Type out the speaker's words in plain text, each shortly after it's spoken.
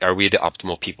are we the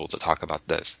optimal people to talk about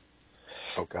this?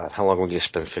 Oh God, how long are we going to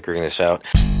spend figuring this out?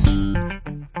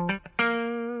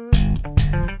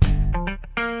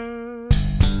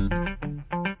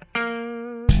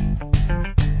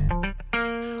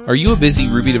 Are you a busy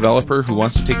Ruby developer who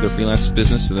wants to take their freelance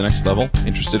business to the next level,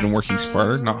 interested in working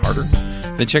smarter, not harder?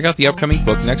 Then check out the upcoming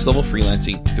book, Next Level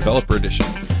Freelancing, Developer Edition.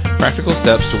 Practical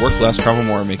steps to work less, travel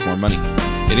more, and make more money.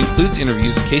 It includes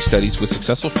interviews and case studies with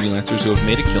successful freelancers who have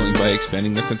made a killing by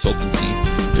expanding their consultancy,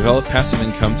 developed passive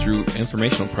income through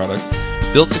informational products,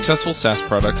 built successful SaaS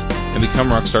products, and become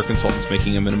rockstar consultants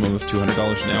making a minimum of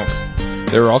 $200 an hour.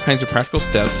 There are all kinds of practical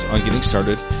steps on getting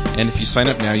started, and if you sign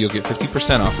up now, you'll get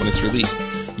 50% off when it's released.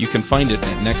 You can find it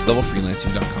at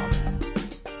nextlevelfreelancing.com.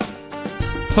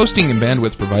 Hosting and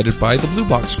bandwidth provided by the Blue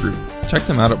Box Group. Check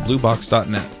them out at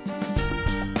bluebox.net.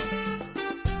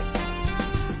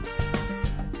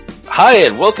 Hi,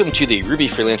 and welcome to the Ruby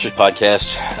Freelancers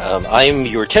podcast. I'm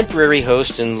your temporary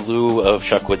host in lieu of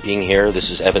Chuck Wood being here. This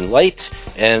is Evan Light,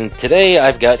 and today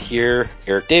I've got here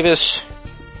Eric Davis.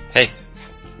 Hey.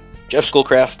 Jeff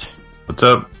Schoolcraft. What's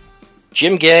up?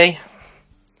 Jim Gay.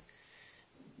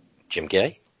 Jim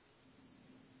Gay?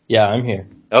 Yeah, I'm here.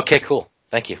 Okay, cool.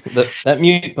 Thank you. That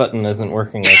mute button isn't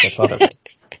working like I thought it would.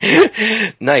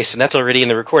 Nice, and that's already in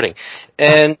the recording.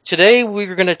 And today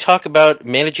we're going to talk about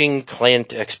managing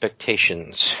client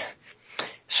expectations.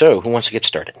 So, who wants to get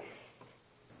started?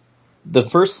 The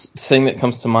first thing that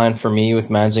comes to mind for me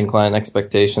with managing client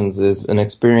expectations is an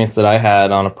experience that I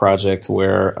had on a project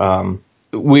where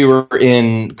we were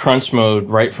in crunch mode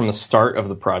right from the start of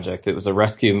the project. It was a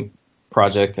rescue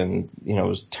project, and it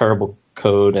was terrible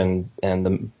code, and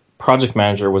the project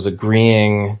manager was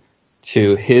agreeing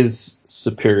to his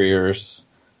superiors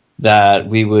that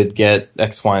we would get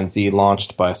X, Y, and Z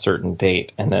launched by a certain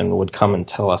date, and then would come and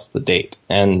tell us the date.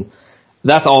 And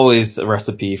that's always a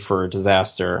recipe for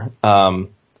disaster. We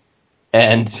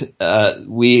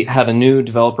had a new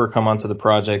developer come onto the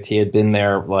project. He had been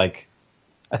there,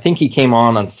 I think he came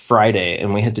on Friday,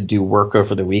 and we had to do work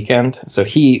over the weekend. So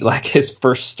his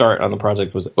first start on the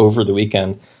project was over the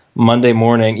weekend. Monday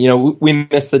morning, we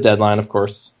missed the deadline, of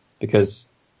course, because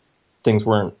things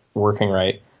weren't working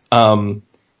right. And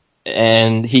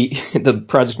the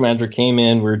project manager came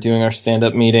in, we were doing our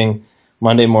stand-up meeting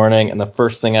Monday morning, and the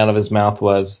first thing out of his mouth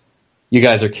was, "You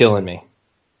guys are killing me."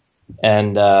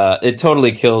 And it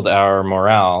totally killed our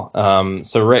morale.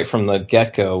 So right from the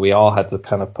get-go, we all had to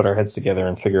kind of put our heads together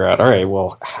and figure out, all right,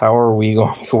 well, how are we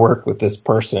going to work with this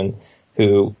person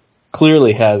who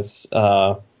clearly has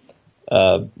a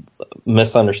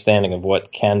misunderstanding of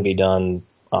what can be done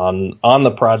on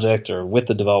the project or with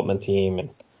the development team. And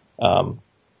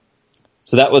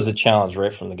so that was a challenge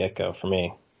right from the get-go for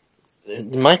me.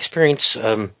 In my experience,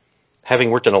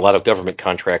 having worked on a lot of government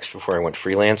contracts before I went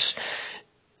freelance,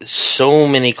 so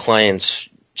many clients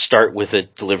start with a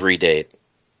delivery date,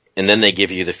 and then they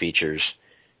give you the features,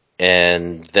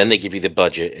 and then they give you the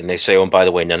budget, and they say, oh, and by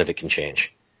the way, none of it can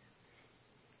change,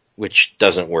 which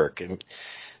doesn't work.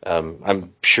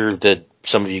 I'm sure that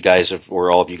some of you guys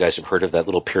or all of you guys have heard of that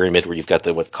little pyramid where you've got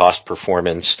the cost,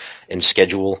 performance, and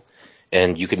schedule,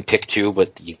 and you can pick two,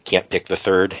 but you can't pick the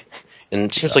third. And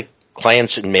it seems like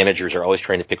clients and managers are always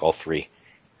trying to pick all three.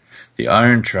 The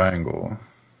Iron Triangle.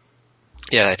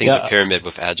 Yeah, I think it's a pyramid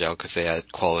with Agile because they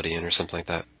add quality in or something like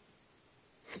that.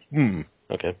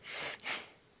 Okay.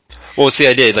 Well, it's the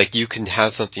idea, you can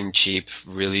have something cheap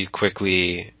really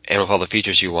quickly and with all the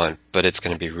features you want, but it's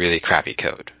going to be really crappy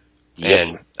code. Yep.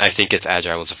 And I think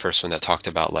Agile was the first one that talked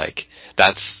about,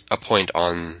 that's a point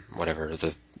on whatever,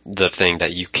 the thing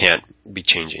that you can't be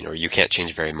changing, or you can't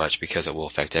change very much because it will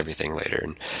affect everything later.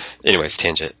 And anyways,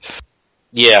 tangent.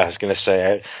 Yeah, I was going to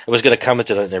say, I was going to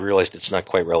comment on it, and I realized it's not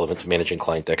quite relevant to managing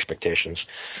client expectations.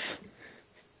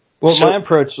 Well, my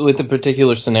approach with the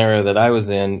particular scenario that I was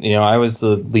in, I was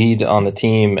the lead on the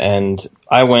team, and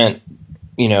I went,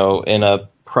 in a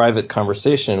private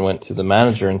conversation, went to the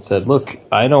manager and said, look,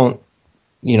 we're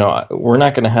not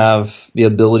going to have the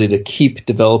ability to keep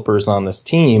developers on this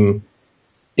team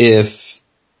if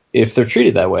they're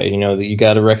treated that way. That you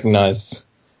got to recognize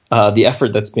the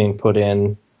effort that's being put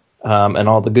in, and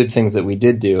all the good things that we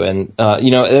did do. And,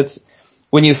 it's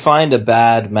when you find a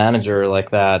bad manager like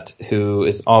that who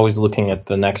is always looking at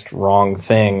the next wrong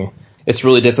thing, it's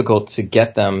really difficult to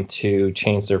get them to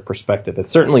change their perspective. It's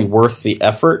certainly worth the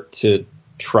effort to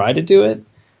try to do it.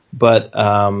 But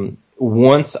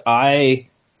once I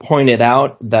pointed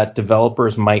out that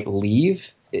developers might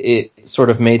leave, it sort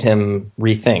of made him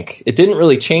rethink. It didn't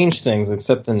really change things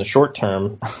except in the short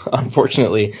term,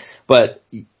 unfortunately. But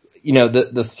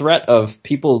the threat of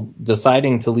people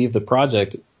deciding to leave the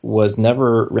project had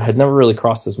never really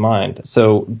crossed his mind.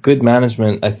 So good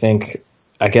management,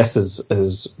 I guess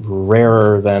is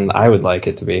rarer than I would like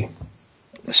it to be.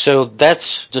 So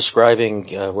that's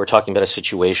describing, we're talking about a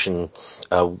situation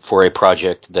for a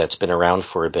project that's been around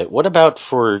for a bit. What about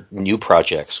for new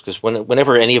projects? Because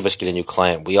whenever any of us get a new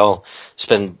client,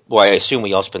 I assume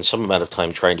we all spend some amount of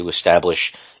time trying to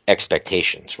establish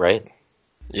expectations, right?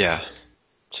 Yeah.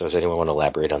 So does anyone want to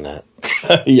elaborate on that?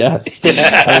 Yes.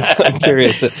 I'm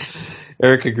curious.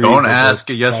 Eric agrees. Don't ask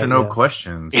yes or no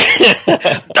questions.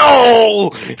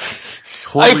 No!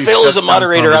 Totally I fail as a shuts down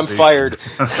moderator, I'm conversation. fired.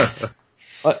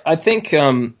 I think,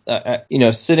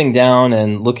 sitting down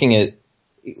and looking at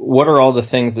what are all the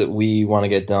things that we want to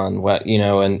get done,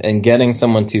 and getting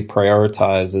someone to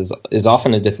prioritize is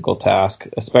often a difficult task,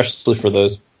 especially for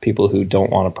those people who don't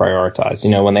want to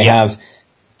prioritize. When they have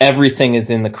everything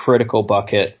is in the critical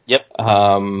bucket. Yep.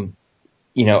 I'm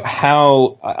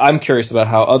curious about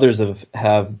how others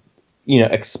have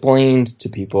explained to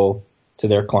people, to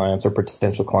their clients or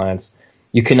potential clients,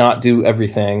 you cannot do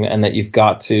everything, and that you've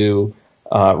got to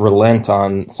relent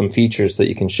on some features that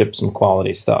you can ship some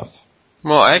quality stuff.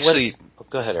 Well,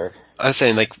 Go ahead, Eric. I was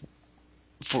saying, like,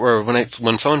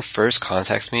 when someone first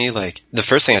contacts me, like, the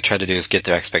first thing I try to do is get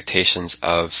their expectations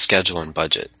of schedule and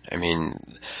budget. I mean,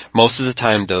 most of the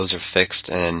time those are fixed,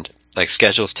 and like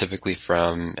schedule's typically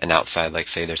from an outside, like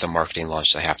say there's a marketing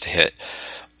launch they have to hit,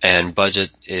 and budget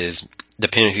is,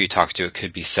 depending on who you talk to, it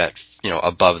could be set,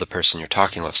 above the person you're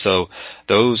talking with. So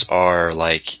those are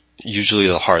like usually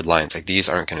the hard lines. Like, these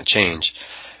aren't going to change.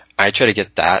 I try to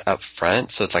get that up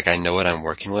front, so it's like I know what I'm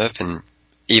working with. And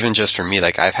even just for me,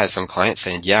 like, I've had some clients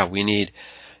saying, yeah, we need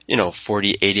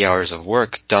 40, 80 hours of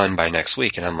work done by next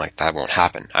week. And I'm like, that won't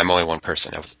happen. I'm only one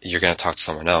person. You're going to talk to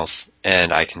someone else,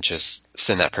 and I can just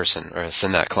send that person or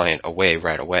send that client away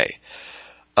right away.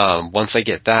 Once I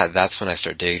get that, that's when I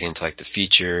start digging into like the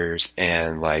features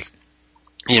and like,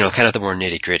 kind of the more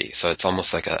nitty gritty. So it's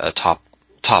almost like a top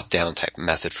down type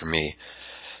method for me.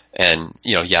 And,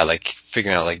 like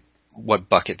figuring out like what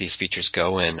bucket these features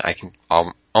go in,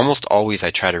 almost always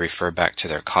I try to refer back to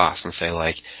their costs and say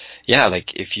like, yeah,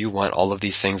 like if you want all of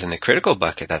these things in the critical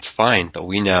bucket, that's fine, but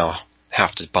we now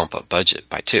have to bump up budget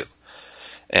by 2.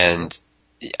 And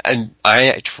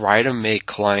I try to make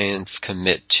clients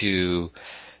commit to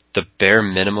the bare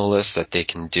minimalist that they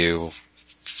can do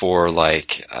for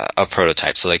like a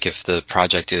prototype. So like if the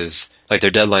project is like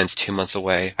their deadline's 2 months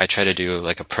away, I try to do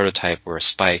like a prototype or a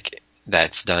spike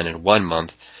that's done in 1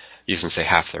 month using say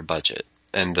half their budget.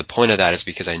 And the point of that is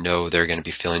because I know they're going to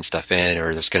be filling stuff in,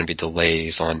 or there's going to be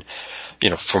delays on,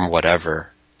 from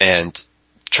whatever, and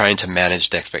trying to manage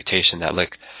the expectation that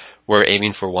like we're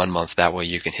aiming for 1 month. That way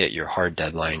you can hit your hard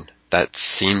deadline. That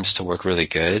seems to work really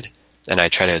good. And I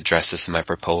try to address this in my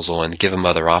proposal and give them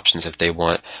other options if they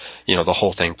want, the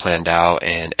whole thing planned out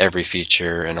and every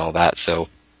feature and all that. So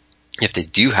if they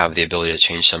do have the ability to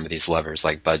change some of these levers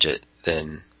like budget,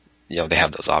 then, they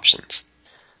have those options.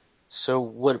 So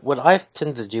what I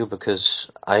tend to do,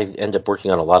 because I end up working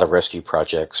on a lot of rescue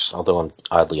projects, although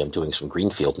I'm doing some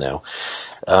greenfield now.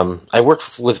 I work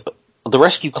with the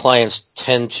rescue clients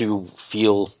tend to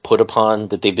feel put upon,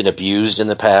 that they've been abused in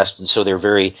the past, and so they're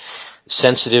very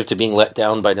sensitive to being let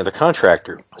down by another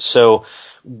contractor. So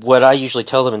what I usually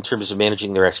tell them in terms of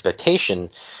managing their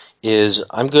expectation is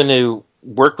I'm going to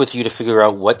work with you to figure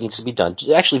out what needs to be done.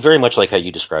 Actually, very much like how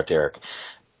you described, Eric.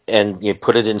 And you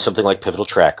put it in something like Pivotal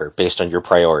Tracker based on your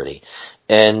priority.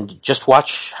 And just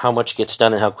watch how much gets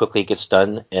done and how quickly it gets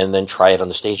done, and then try it on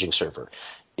the staging server.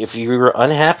 If you're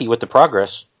unhappy with the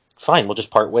progress, fine, we'll just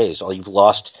part ways. All you've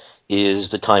lost is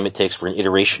the time it takes for an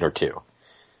iteration or 2.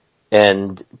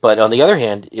 But on the other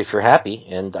hand, if you're happy,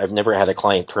 and I've never had a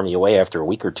client turn me away after a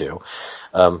week or 2,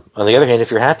 on the other hand,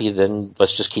 if you're happy, then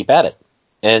let's just keep at it.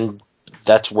 And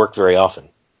that's worked very often.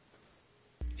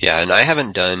 Yeah, and I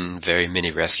haven't done very many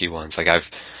rescue ones. Like,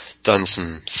 I've done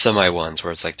some semi ones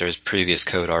where it's like there's previous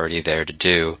code already there to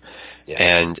do. Yeah.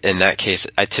 And in that case,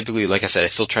 I typically, like I said, I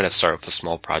still try to start with a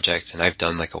small project, and I've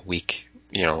done like a week,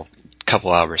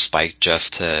 couple hour spike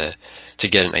just to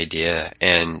get an idea.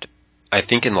 And I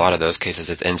think in a lot of those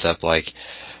cases it ends up like,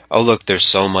 oh look, there's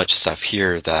so much stuff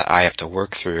here that I have to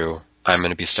work through. I'm going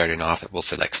to be starting off at, we'll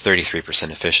say, like 33%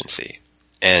 efficiency.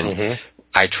 And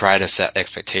I try to set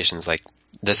expectations like,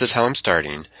 this is how I'm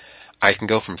starting. I can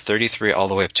go from 33 all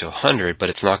the way up to 100, but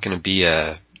it's not going to be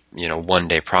a, 1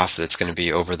 day process. It's going to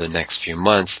be over the next few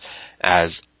months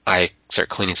as I start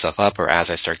cleaning stuff up, or as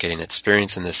I start getting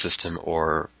experience in this system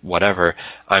or whatever,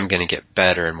 I'm going to get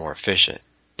better and more efficient.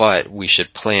 But we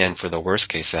should plan for the worst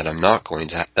case that that's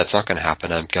not going to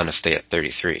happen. I'm going to stay at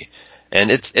 33.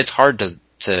 And it's hard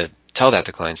to tell that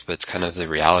to clients, but it's kind of the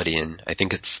reality, and I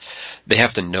think they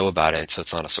have to know about it so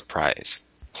it's not a surprise.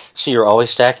 So you're always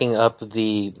stacking up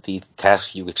the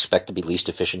tasks you expect to be least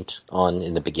efficient on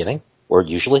in the beginning, or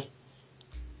usually?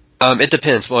 It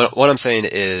depends. What I'm saying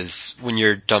is when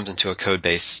you're dumped into a code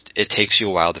base, it takes you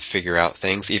a while to figure out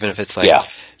things, even if it's like,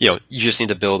 you just need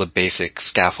to build a basic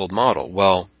scaffold model.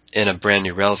 Well, in a brand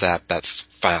new Rails app, that's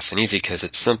fast and easy because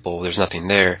it's simple. There's nothing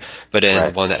there. But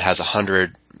in one that has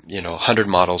 100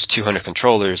 models, 200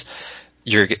 controllers,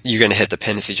 you're going to hit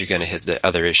dependencies, you're going to hit the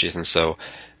other issues. And so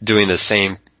doing the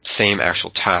same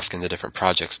actual task in the different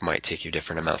projects might take you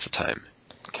different amounts of time.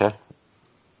 Okay.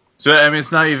 So, I mean,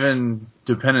 it's not even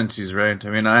dependencies, right? I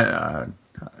mean, I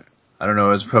don't know,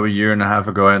 it was probably a year and a half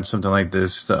ago I had something like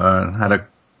this. Had a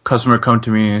customer come to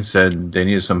me and said they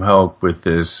needed some help with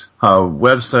this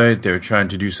website. They were trying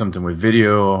to do something with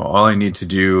video. All I need to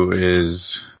do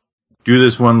is do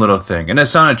this one little thing. And it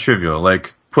sounded trivial,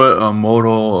 like put a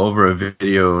modal over a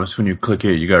video, so when you click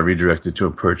it, you got redirected to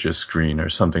a purchase screen or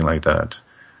something like that.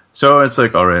 So it's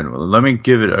like, all right, well, let me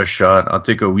give it a shot. I'll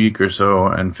take a week or so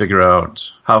and figure out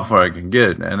how far I can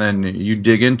get. And then you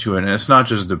dig into it, and it's not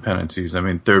just dependencies. I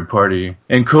mean, third-party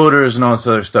encoders and all this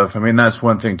other stuff. I mean, that's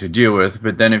one thing to deal with.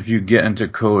 But then if you get into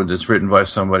code that's written by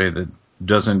somebody that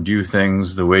doesn't do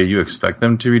things the way you expect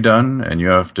them to be done, and you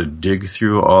have to dig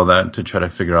through all that to try to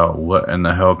figure out what in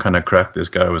the hell kind of crack this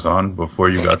guy was on before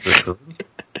you got the code.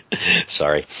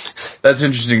 Sorry. That's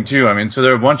interesting, too. I mean, so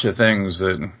there are a bunch of things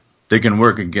that they can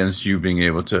work against you being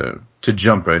able to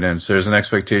jump right in. So there's an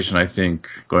expectation, I think,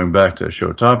 going back to the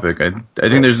show topic, I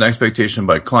think there's an expectation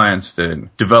by clients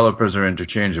that developers are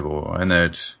interchangeable and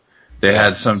that they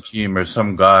had some team or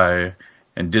some guy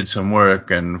and did some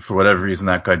work, and for whatever reason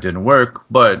that guy didn't work,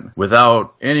 but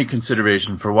without any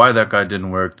consideration for why that guy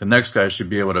didn't work, the next guy should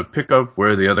be able to pick up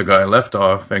where the other guy left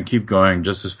off and keep going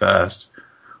just as fast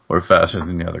or faster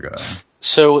than the other guy.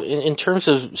 So in terms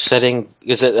of setting,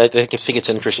 I think it's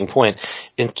an interesting point.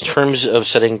 In terms of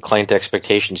setting client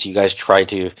expectations, you guys try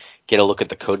to get a look at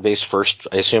the code base first,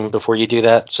 I assume, before you do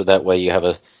that, so that way you have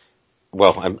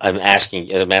I'm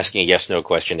asking a yes/no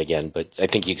question again, but I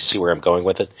think you can see where I'm going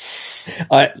with it.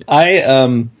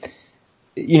 To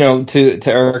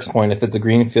Eric's point, if it's a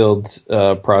greenfield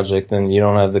project, then you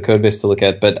don't have the code base to look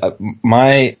at. But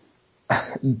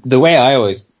the way I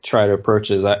always try to approach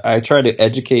is I try to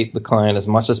educate the client as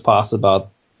much as possible about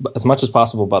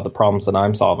the problems that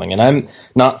I'm solving, and I'm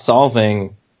not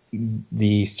solving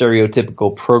the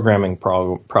stereotypical programming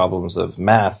problems of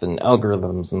math and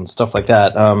algorithms and stuff like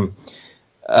that.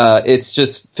 It's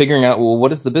just figuring out, well,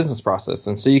 what is the business process?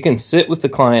 And so you can sit with the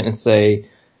client and say,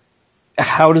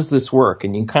 how does this work?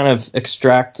 And you kind of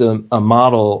extract a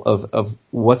model of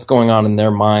what's going on in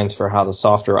their minds for how the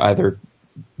software either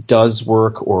does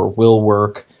work or will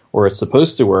work or is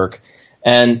supposed to work.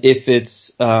 And if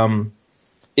it's a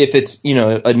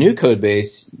new code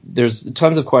base, there's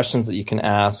tons of questions that you can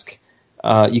ask.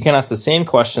 You can ask the same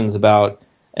questions about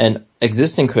an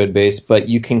existing code base, but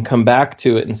you can come back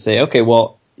to it and say, okay,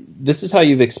 well, this is how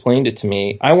you've explained it to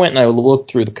me. I went and I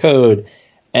looked through the code,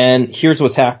 and here's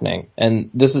what's happening. And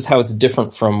this is how it's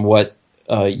different from what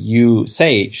you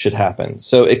say should happen.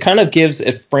 So it kind of gives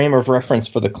a frame of reference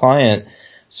for the client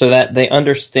so that they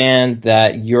understand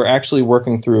that you're actually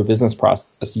working through a business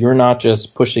process. You're not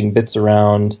just pushing bits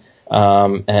around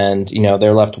and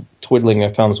they're left twiddling their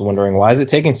thumbs wondering, why is it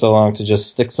taking so long to just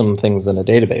stick some things in a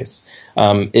database?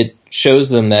 It shows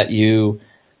them that you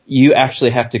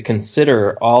actually have to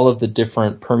consider all of the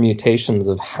different permutations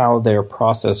of how their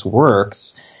process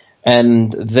works,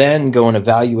 and then go and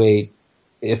evaluate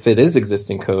if it is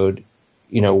existing code.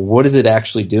 What is it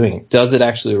actually doing? Does it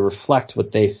actually reflect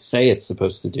what they say it's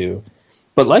supposed to do?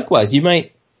 But likewise, you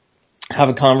might have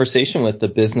a conversation with the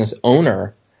business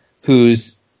owner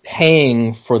who's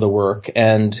paying for the work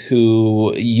and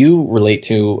who you relate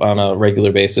to on a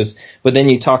regular basis, but then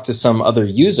you talk to some other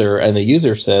user and the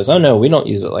user says, oh no, we don't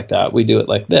use it like that. We do it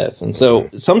like this. And so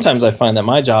sometimes I find that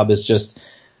my job is just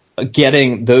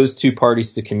getting those two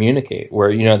parties to communicate,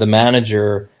 where, the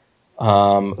manager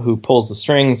who pulls the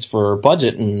strings for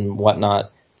budget and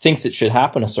whatnot thinks it should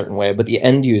happen a certain way, but the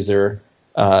end user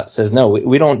says, no,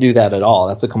 we don't do that at all.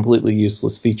 That's a completely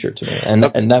useless feature to me.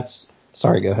 And that's,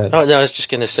 sorry, go ahead. Oh, no, I was just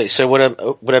going to say. So what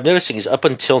I'm noticing is, up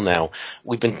until now,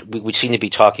 we seem to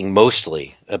be talking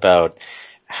mostly about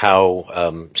how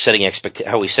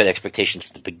how we set expectations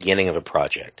at the beginning of a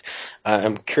project.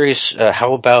 I'm curious,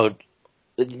 how about,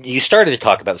 you started to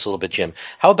talk about this a little bit, Jim.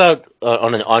 How about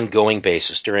on an ongoing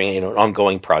basis during an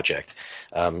ongoing project?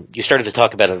 You started to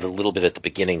talk about it a little bit at the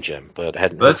beginning, Jim, but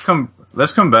hadn't. Let's come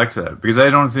back to that, because I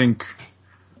don't think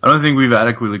I don't think we've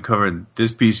adequately covered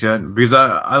this piece yet, because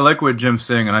I like what Jim's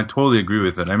saying, and I totally agree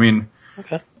with it. I mean,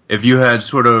 Okay. if you had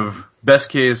sort of best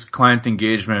case client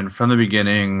engagement from the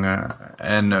beginning,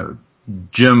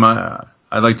 Jim, I'd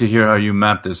like to hear how you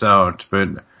map this out. But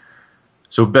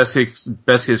so best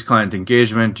case client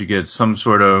engagement, you get some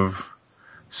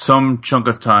chunk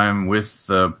of time with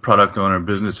the product owner,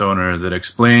 business owner that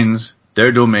explains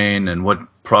their domain and what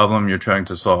problem you're trying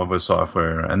to solve with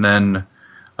software, and then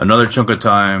another chunk of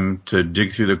time to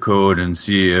dig through the code and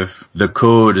see if the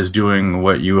code is doing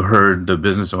what you heard the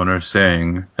business owner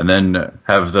saying, and then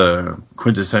have the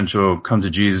quintessential come to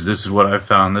Jesus, this is what I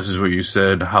found, this is what you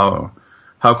said, how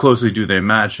closely do they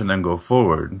match, and then go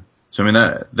forward. So I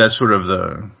mean that's sort of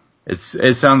it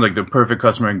sounds like the perfect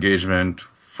customer engagement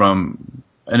from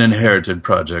an inherited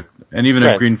project. And even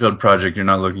a greenfield project, you're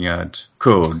not looking at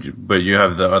code, but you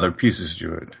have the other pieces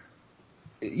to it.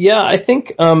 Yeah, I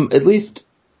think at least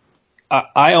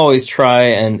I always try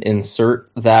and insert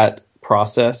that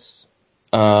process.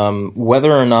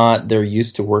 Whether or not they're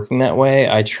used to working that way,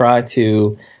 I try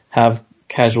to have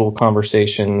casual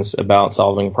conversations about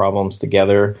solving problems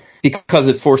together, because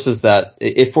it forces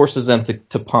them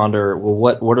to ponder, well,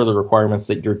 what are the requirements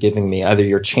that you're giving me? Either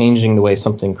you're changing the way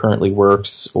something currently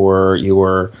works, or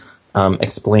you're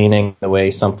explaining the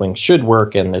way something should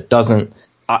work and it doesn't.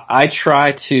 I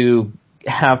try to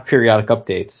have periodic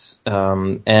updates,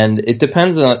 and it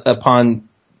depends upon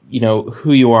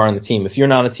who you are on the team. If you're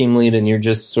not a team lead and you're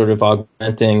just sort of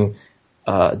augmenting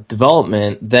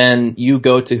development, then you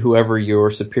go to whoever your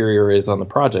superior is on the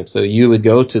project. So you would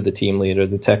go to the team lead or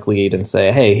the tech lead and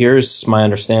say, hey, here's my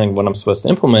understanding of what I'm supposed to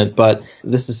implement, but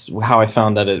this is how I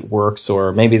found that it works,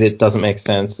 or maybe that doesn't make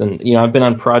sense. And I've been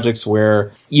on projects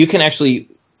where you can actually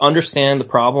understand the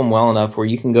problem well enough where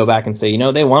you can go back and say,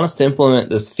 they want us to implement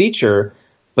this feature,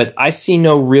 but I see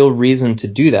no real reason to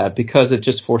do that because it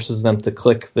just forces them to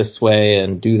click this way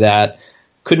and do that.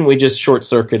 Couldn't we just short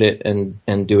circuit it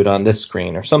and do it on this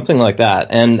screen or something like that?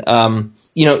 And,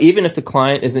 even if the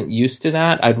client isn't used to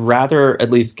that, I'd rather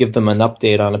at least give them an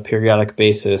update on a periodic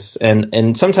basis.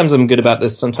 And sometimes I'm good about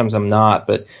this, sometimes I'm not,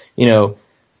 but,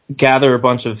 gather a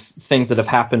bunch of things that have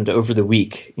happened over the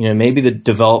week. Maybe the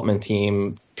development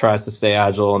team tries to stay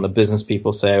agile and the business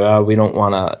people say, well, we don't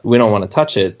want to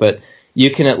touch it, but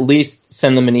you can at least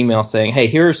send them an email saying, hey,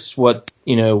 here's what,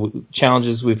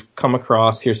 challenges we've come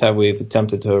across. Here's how we've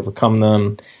attempted to overcome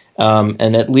them.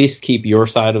 And at least keep your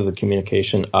side of the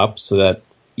communication up so that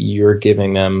you're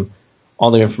giving them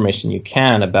all the information you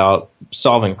can about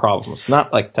solving problems,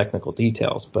 not like technical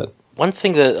details. But one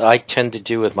thing that I tend to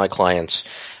do with my clients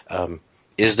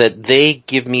is that they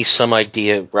give me some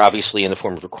idea, obviously in the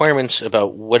form of requirements,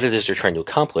 about what it is they're trying to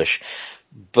accomplish.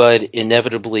 But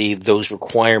inevitably, those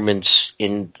requirements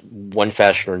in one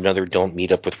fashion or another don't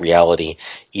meet up with reality,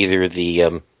 either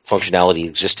the functionality of the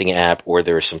existing app or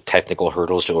there are some technical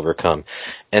hurdles to overcome.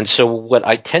 And so what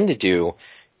I tend to do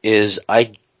is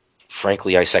I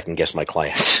second guess my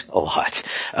clients a lot.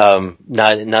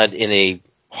 Not in a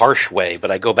harsh way,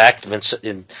 but I go back to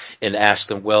them and ask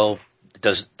them, well,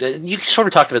 you sort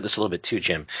of talked about this a little bit too,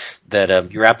 Jim,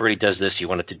 that your app already does this, you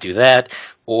want it to do that,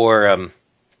 or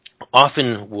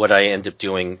often what I end up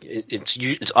doing,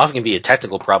 it's often going to be a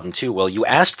technical problem too. Well, you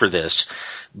asked for this,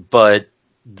 but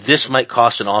this might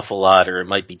cost an awful lot, or it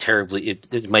might be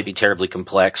terribly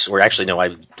complex, or actually, no,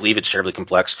 I believe it's terribly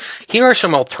complex. Here are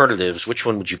some alternatives. Which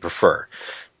one would you prefer?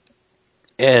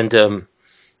 And I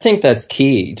think that's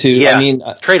key to. Yeah, I mean,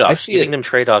 trade-offs. Giving them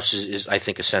trade-offs is I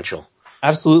think, essential.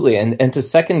 Absolutely, and to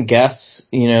second guess,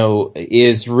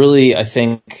 is really, I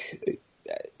think,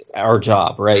 our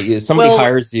job, right? Somebody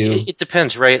hires you. It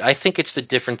depends, right? I think it's the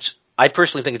difference. I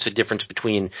personally think it's a difference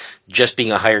between just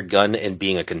being a hired gun and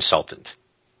being a consultant.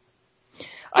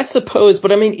 I suppose,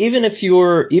 but I mean, even if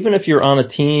you're on a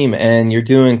team and you're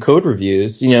doing code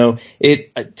reviews, to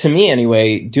me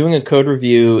anyway, doing a code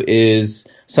review is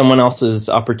someone else's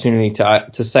opportunity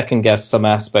to second guess some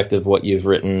aspect of what you've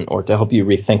written or to help you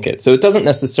rethink it. So it doesn't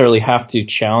necessarily have to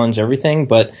challenge everything,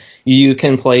 but you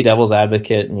can play devil's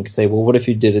advocate and you can say, well, what if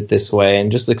you did it this way,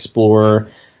 and just explore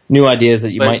new ideas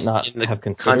that you might not have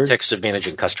considered. In the context of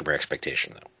managing customer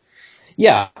expectation, though.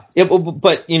 Yeah,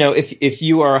 but if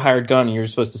you are a hired gun and you're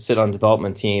supposed to sit on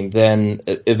development team, then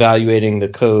evaluating the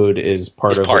code is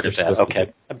part of that.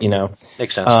 Okay,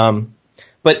 makes sense.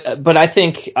 But I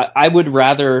think I would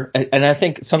rather, and I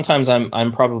think sometimes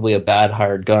I'm probably a bad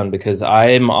hired gun because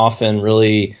I'm often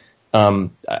really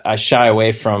I shy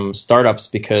away from startups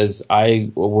because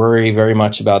I worry very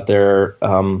much about their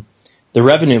the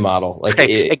revenue model.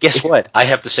 Guess what? I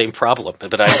have the same problem,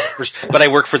 but I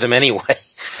work for them anyway.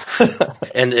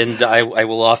 And I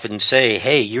will often say,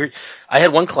 hey, I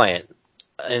had one client,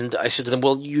 and I said to them,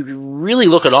 well, you really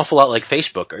look an awful lot like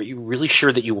Facebook. Are you really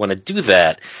sure that you want to do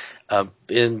that?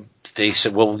 And they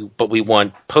said, well, but we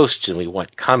want posts and we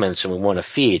want comments and we want a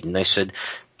feed. And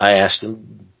I asked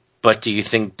them, but do you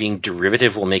think being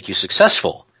derivative will make you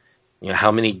successful?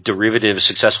 How many derivative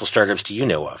successful startups do you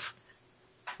know of?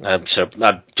 So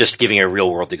I'm just giving a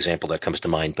real world example that comes to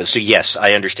mind. But so yes,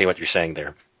 I understand what you're saying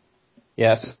there.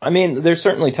 Yes. I mean, there's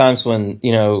certainly times when,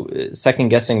 second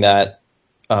guessing that,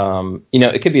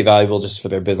 it could be valuable just for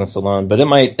their business alone, but it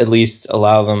might at least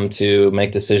allow them to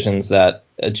make decisions that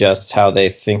adjust how they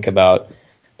think about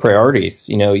priorities.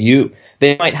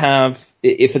 They might have,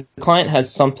 if a client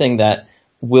has something that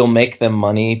will make them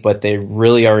money, but they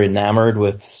really are enamored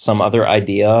with some other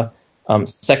idea,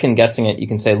 second guessing it, you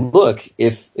can say, look,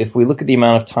 if we look at the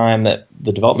amount of time that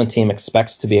the development team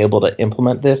expects to be able to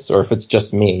implement this, or if it's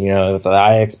just me, if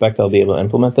I expect I'll be able to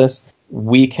implement this,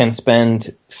 we can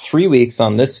spend 3 weeks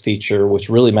on this feature, which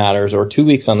really matters, or 2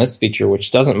 weeks on this feature,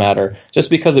 which doesn't matter, just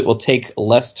because it will take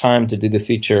less time to do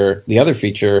the other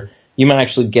feature. You might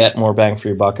actually get more bang for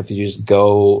your buck if you just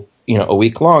go, a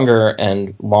week longer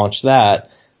and launch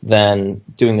that than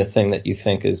doing the thing that you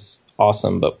think is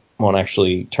awesome, but won't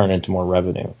actually turn into more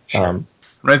revenue. Sure.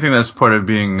 I think that's part of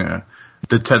being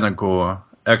the technical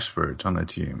expert on the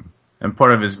team. And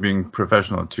part of it is being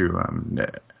professional, too.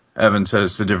 Evan said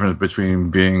it's the difference between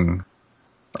being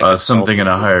something in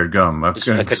a hired gun. A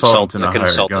consultant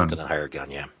in a hired gun,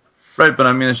 yeah. Right, but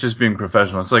I mean, it's just being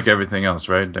professional. It's like everything else,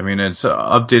 right? I mean, it's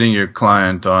updating your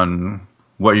client on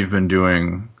what you've been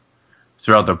doing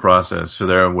throughout the process so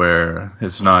they're aware.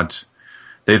 It's not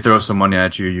they throw some money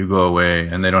at you, you go away,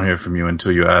 and they don't hear from you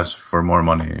until you ask for more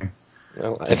money.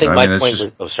 Well, I think my point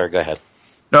was... Oh, sorry, go ahead.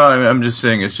 No, I'm just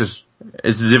saying it's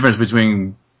the difference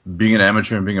between being an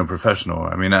amateur and being a professional.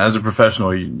 I mean, as a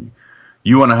professional,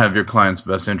 you want to have your client's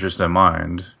best interest in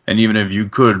mind. And even if you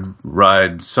could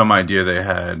ride some idea they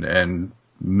had and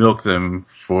milk them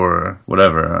for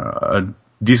whatever, a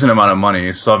decent amount of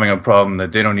money, solving a problem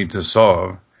that they don't need to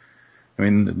solve, I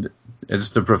mean, it's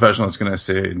the professional that's going to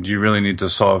say, do you really need to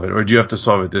solve it? Or do you have to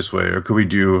solve it this way? Or could we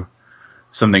do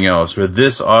something else? Or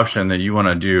this option that you want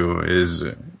to do is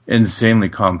insanely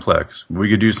complex. We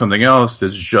could do something else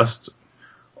that's just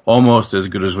almost as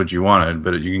good as what you wanted,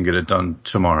 but you can get it done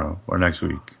tomorrow or next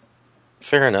week.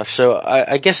 Fair enough. So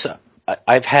I guess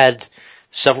I've had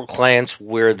several clients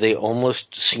where they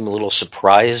almost seem a little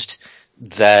surprised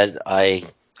that I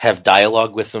have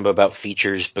dialogue with them about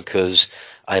features because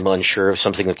I'm unsure of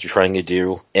something that they're trying to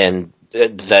do, and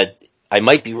that I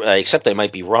accept I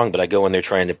might be wrong, but I go in there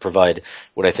trying to provide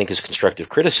what I think is constructive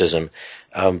criticism.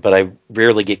 But I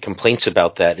rarely get complaints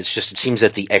about that. It seems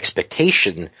that the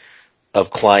expectation of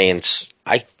clients,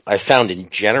 I found in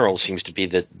general, seems to be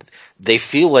that they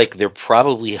feel like they're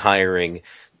probably hiring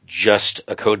just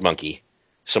a code monkey,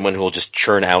 someone who will just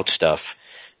churn out stuff,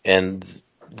 and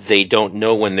they don't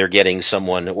know when they're getting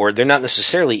someone, or they're not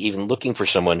necessarily even looking for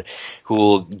someone who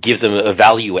will give them a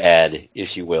value add,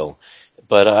 if you will.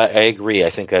 But I agree. I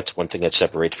think that's one thing that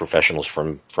separates professionals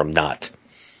from not.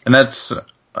 And that's,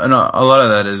 a lot of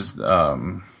that is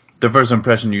the first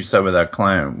impression you set with that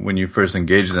client when you first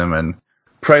engage them, and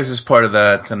price is part of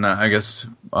that. And I guess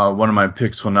one of my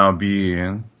picks will now be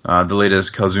the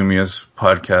latest Kalzumius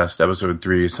podcast, episode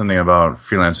 3, something about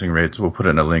freelancing rates. We'll put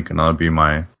it in a link, and that'll be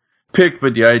my pick.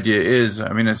 But the idea is,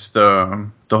 I mean, it's the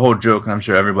whole joke, and I'm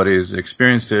sure everybody's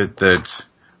experienced it, that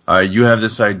you have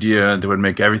this idea that would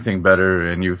make everything better,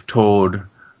 and you've told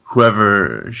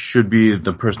whoever should be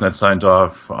the person that signs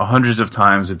off hundreds of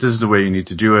times that this is the way you need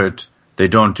to do it. They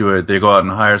don't do it. They go out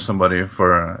and hire somebody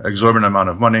for an exorbitant amount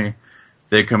of money.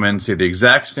 They come in and say the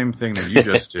exact same thing that you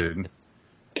just did.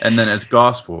 And then it's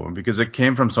gospel because it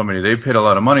came from somebody they paid a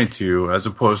lot of money to, as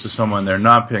opposed to someone they're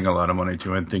not paying a lot of money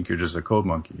to and think you're just a code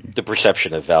monkey. The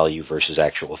perception of value versus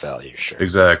actual value, sure.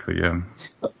 Exactly, yeah.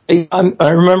 I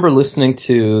remember listening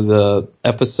to the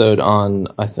episode on,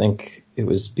 I think it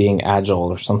was being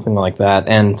agile or something like that.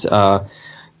 And,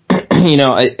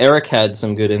 Eric had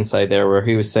some good insight there where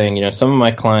he was saying, some of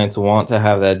my clients want to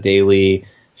have that daily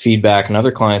feedback, and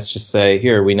other clients just say,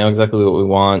 here, we know exactly what we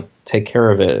want, take care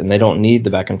of it, and they don't need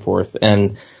the back and forth.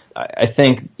 And I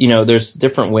think, there's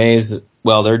different ways.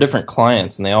 Well, there are different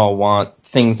clients, and they all want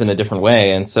things in a different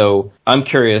way. And so I'm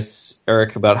curious,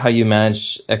 Eric, about how you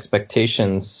manage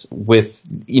expectations with,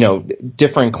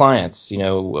 different clients.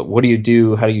 What do you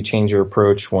do? How do you change your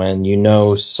approach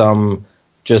when some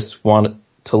just want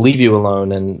to leave you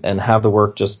alone and have the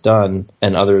work just done,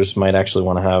 and others might actually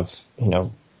want to have,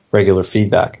 regular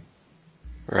feedback?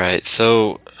 Right.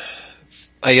 So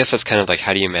I guess that's kind of like,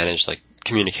 how do you manage like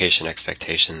communication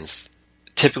expectations?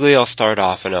 Typically I'll start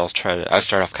off and I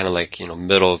start off kind of like,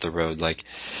 middle of the road. Like,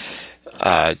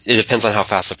 it depends on how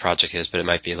fast the project is, but it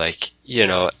might be like,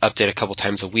 update a couple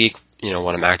times a week,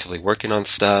 when I'm actively working on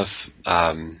stuff.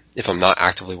 If I'm not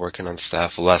actively working on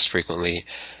stuff, less frequently,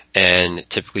 and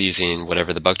typically using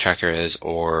whatever the bug tracker is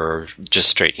or just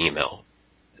straight email.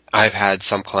 I've had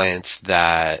some clients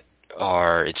that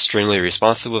are extremely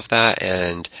responsive with that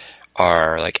and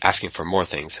are like asking for more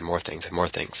things and more things and more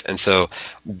things. And so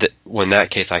when that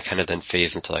case, I kind of then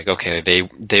phase into like, okay,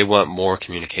 they want more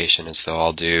communication. And so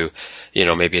I'll do,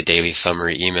 maybe a daily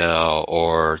summary email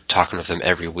or talking with them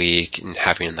every week and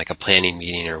having like a planning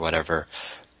meeting or whatever.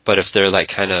 But if they're like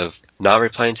kind of not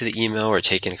replying to the email or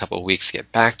taking a couple of weeks to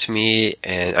get back to me,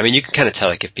 and I mean, you can kind of tell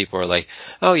like if people are like,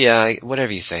 oh yeah,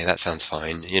 whatever you say, that sounds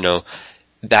fine,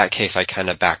 that case I kind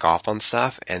of back off on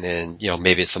stuff, and then,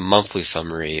 maybe it's a monthly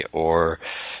summary, or,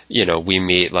 we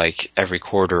meet like every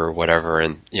quarter or whatever,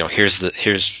 and, here's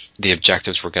the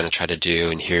objectives we're going to try to do,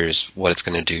 and here's what it's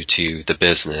going to do to the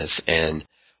business, and,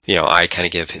 I kind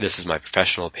of give, this is my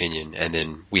professional opinion, and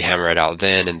then we hammer it out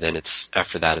then, and then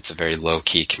after that, it's a very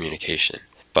low-key communication.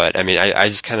 But, I mean, I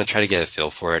just kind of try to get a feel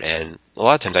for it, and a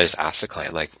lot of times I just ask the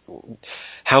client, like,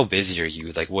 how busy are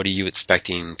you? Like, what are you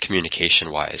expecting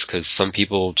communication-wise? Because some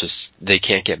people they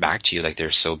can't get back to you, like,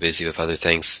 they're so busy with other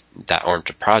things that aren't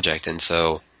a project, and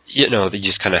so, they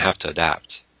just kind of have to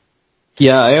adapt.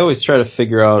 Yeah, I always try to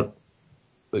figure out,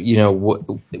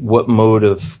 what mode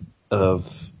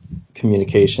of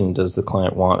communication does the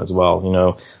client want as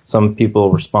well. Some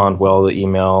people respond well to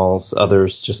emails,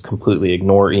 others just completely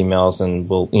ignore emails and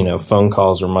phone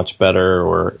calls are much better,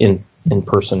 or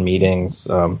in-person meetings.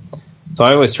 So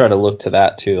I always try to look to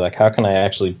that too, like how can I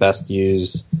actually best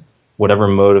use whatever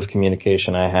mode of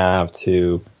communication I have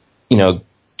to,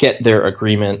 get their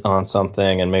agreement on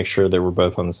something and make sure that we're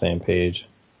both on the same page.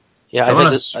 Yeah,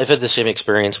 I've had the same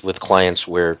experience with clients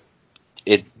where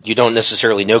you don't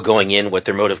necessarily know going in what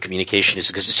their mode of communication is,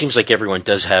 because it seems like everyone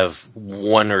does have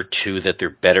one or two that they're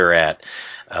better at.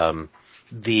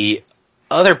 The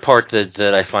other part that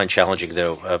I find challenging,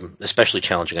 though, especially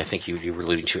challenging, I think you were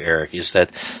alluding to, Eric, is that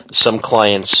some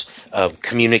clients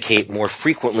communicate more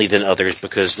frequently than others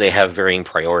because they have varying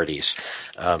priorities.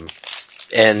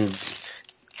 And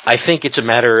I think it's a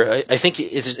matter. I think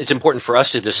it's important for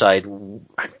us to decide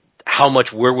how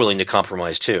much we're willing to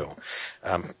compromise too.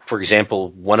 For example,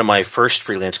 one of my first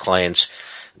freelance clients,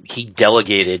 he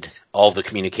delegated all the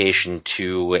communication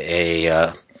to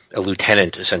a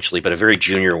lieutenant, essentially, but a very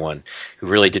junior one who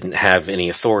really didn't have any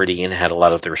authority and had a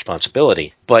lot of the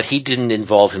responsibility. But he didn't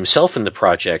involve himself in the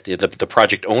project. The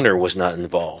project owner was not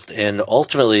involved, and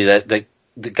ultimately that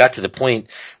got to the point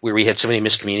where we had so many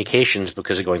miscommunications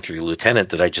because of going through the lieutenant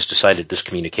that I just decided this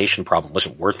communication problem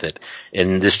wasn't worth it.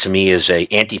 And this to me is a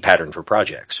anti-pattern for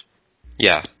projects.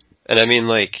 Yeah. And I mean,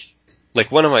 like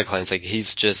one of my clients, like,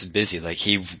 he's just busy. Like,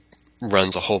 he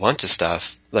runs a whole bunch of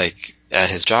stuff, like, at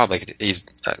his job. Like, he's,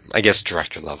 I guess,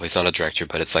 director level. He's not a director,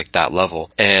 but it's like that level.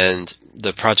 And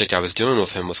the project I was doing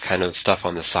with him was kind of stuff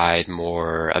on the side,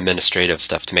 more administrative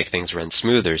stuff to make things run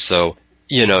smoother. So,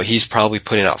 he's probably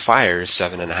putting out fires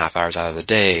 7.5 hours out of the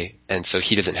day, and so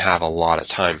he doesn't have a lot of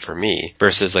time for me.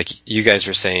 Versus, like you guys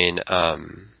were saying,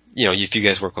 if you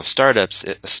guys work with startups,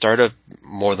 a startup,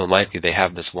 more than likely they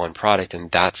have this one product, and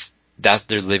that's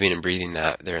they're living and breathing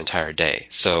that their entire day.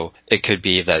 So it could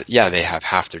be that, yeah, they have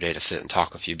half their day to sit and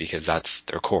talk with you because that's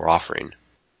their core offering.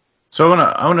 So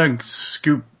I wanna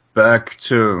scoop back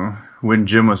to when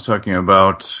Jim was talking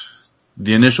about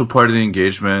the initial part of the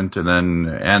engagement and then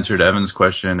answered Evan's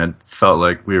question. It felt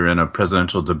like we were in a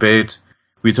presidential debate.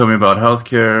 We told me about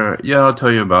healthcare. Yeah, I'll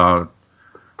tell you about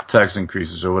tax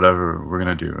increases or whatever we're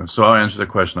going to do. So I'll answer the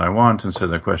question I want instead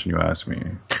of the question you asked me.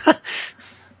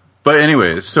 But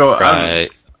anyways, so Right.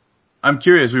 I'm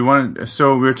curious.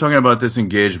 So we were talking about this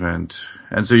engagement,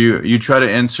 and so you try to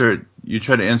insert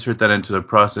that into the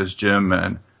process, Jim,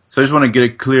 and so I just want to get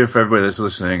it clear for everybody that's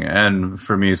listening, and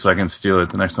for me, so I can steal it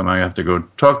the next time I have to go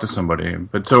talk to somebody.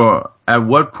 But so, at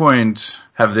what point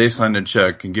have they signed a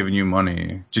check and given you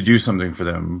money to do something for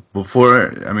them?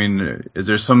 Before, I mean, is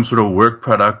there some sort of work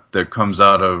product that comes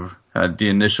out of the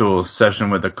initial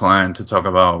session with the client to talk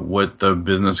about what the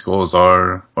business goals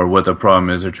are or what the problem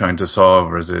is they're trying to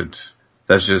solve, or is it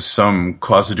that's just some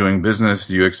cost of doing business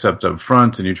you accept up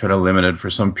front and you try to limit it for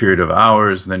some period of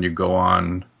hours and then you go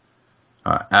on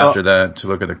after that to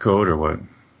look at the code, or what?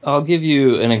 I'll give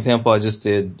you an example I just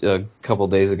did a couple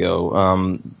days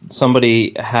ago.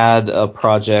 Somebody had a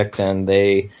project and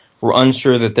they were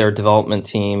unsure that their development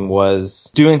team was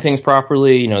doing things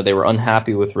properly. You know, they were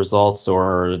unhappy with results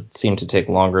or it seemed to take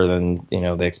longer than, you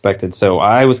know, they expected. So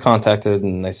I was contacted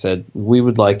and they said, we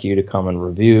would like you to come and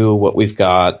review what we've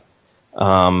got.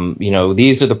 You know,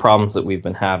 these are the problems that we've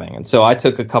been having. And so I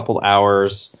took a couple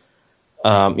hours, you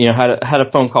know, had a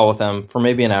phone call with them for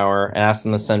maybe an hour and asked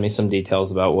them to send me some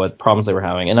details about what problems they were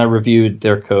having. And I reviewed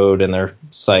their code and their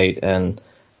site and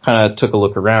kind of took a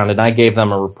look around, and I gave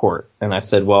them a report. And I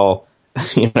said, well,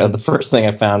 you know, the first thing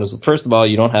I found is, first of all,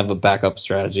 you don't have a backup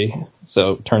strategy,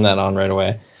 so turn that on right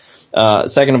away.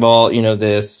 Second of all, you know,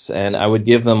 this, and I would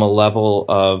give them a level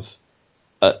of,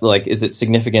 like, is it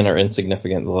significant or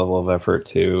insignificant, the level of effort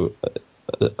to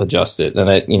adjust it.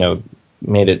 And I, you know,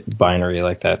 made it binary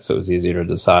like that, so it was easier to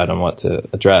decide on what to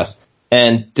address.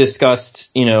 And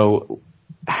discussed, you know,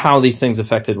 how these things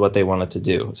affected what they wanted to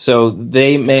do. So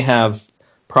they may have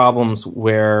problems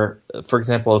where, for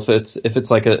example, if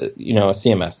it's like a, you know, a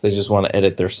CMS, they just want to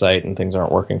edit their site and things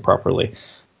aren't working properly.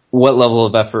 What level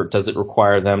of effort does it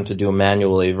require them to do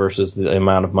manually versus the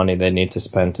amount of money they need to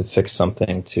spend to fix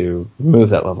something to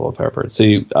remove that level of effort? So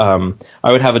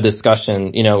I would have a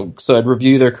discussion, you know, so I'd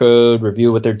review their code,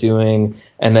 review what they're doing,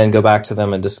 and then go back to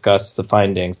them and discuss the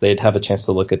findings. They'd have a chance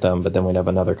to look at them, but then we'd have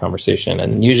another conversation.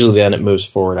 And usually then it moves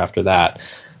forward after that.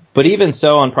 But even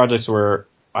so, on projects where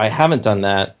I haven't done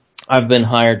that, I've been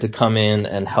hired to come in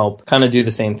and help kind of do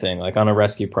the same thing, like on a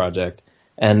rescue project.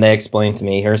 And they explain to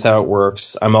me, here's how it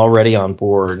works. I'm already on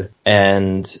board,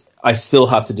 and I still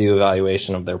have to do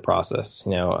evaluation of their process.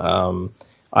 You know,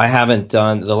 I haven't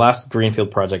done, the last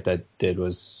greenfield project I did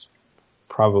was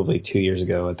probably 2 years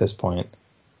ago at this point.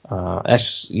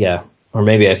 Actually, yeah, or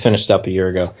maybe I finished up a year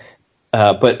ago.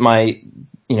 But my,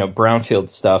 you know, brownfield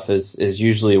stuff is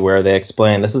usually where they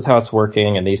explain this is how it's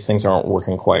working, and these things aren't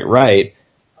working quite right.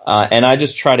 And I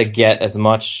just try to get as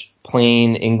much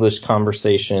plain English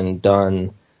conversation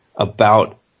done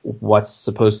about what's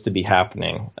supposed to be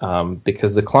happening,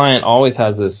 because the client always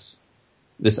has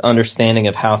this understanding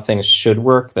of how things should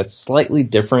work that's slightly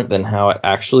different than how it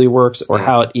actually works or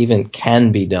how it even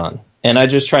can be done. And I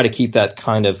just try to keep that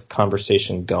kind of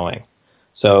conversation going.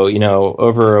 So, you know,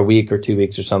 over a week or 2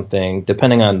 weeks or something,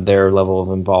 depending on their level of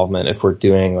involvement, if we're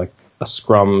doing like a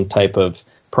Scrum type of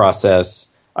process,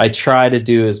 I try to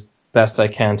do as best I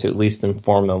can to at least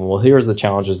inform them, well, here's the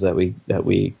challenges that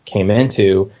we came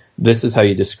into. This is how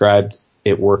you described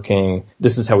it working.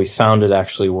 This is how we found it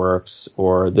actually works,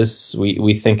 or this,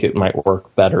 we think it might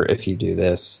work better if you do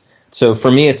this. So for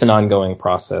me, it's an ongoing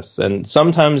process. And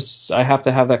sometimes I have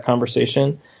to have that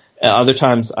conversation. Other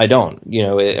times I don't. You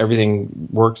know, everything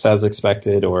works as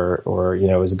expected or, you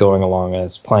know, is going along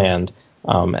as planned.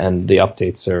 And the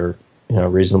updates are, you know,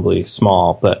 reasonably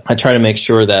small. But I try to make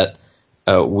sure that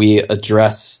we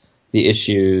address the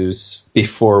issues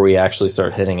before we actually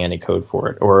start hitting any code for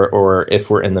it, or if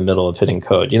we're in the middle of hitting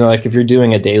code. You know, like if you're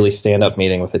doing a daily stand-up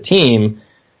meeting with a team,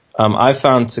 I've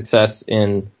found success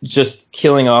in just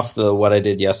killing off the what I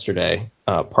did yesterday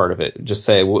part of it. Just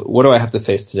say, what do I have to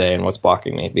face today and what's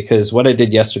blocking me? Because what I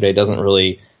did yesterday doesn't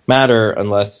really matter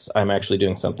unless I'm actually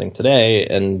doing something today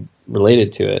and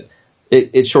related to it.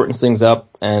 It shortens things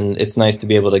up, and it's nice to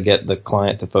be able to get the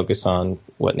client to focus on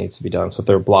what needs to be done. So if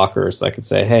there are blockers, I could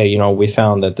say, hey, you know, we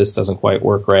found that this doesn't quite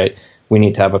work right. We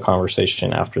need to have a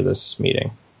conversation after this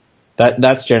meeting.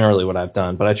 That's generally what I've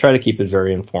done, but I try to keep it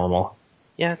very informal.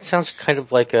 Yeah, it sounds kind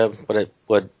of like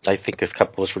what I think a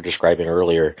couple of us were describing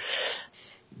earlier.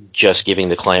 Just giving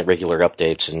the client regular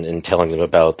updates and telling them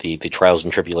about the trials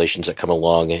and tribulations that come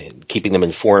along, keeping them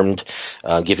informed,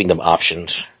 giving them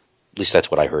options. At least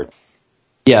that's what I heard.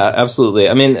 Yeah, absolutely.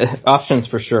 I mean, options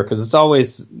for sure, because it's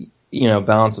always, you know,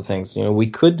 balance of things. You know, we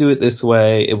could do it this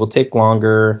way. It will take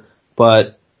longer,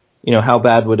 but, you know, how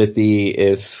bad would it be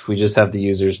if we just have the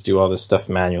users do all this stuff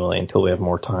manually until we have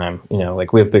more time? You know,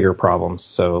 like we have bigger problems,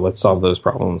 so let's solve those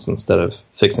problems instead of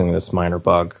fixing this minor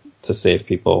bug to save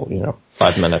people, you know,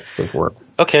 5 minutes of work.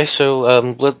 Okay,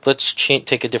 so let's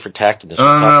take a different tact in this.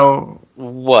 No.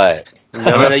 What?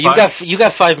 No. You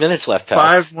got 5 minutes left, pal.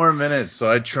 5 more minutes,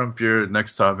 so I trump your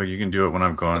next topic. You can do it when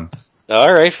I'm gone.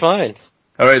 All right, fine.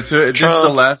 All right, so this is the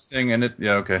last thing, and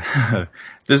okay.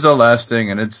 This is the last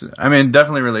thing, and it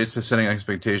definitely relates to setting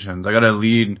expectations. I got to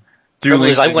lead through.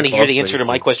 I want to hear the answer to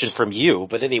my question from you,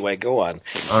 but anyway, go on.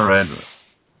 All right,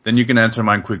 then you can answer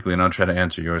mine quickly, and I'll try to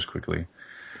answer yours quickly.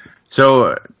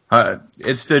 So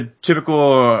it's the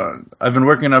typical, I've been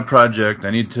working on a project,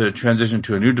 I need to transition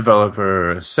to a new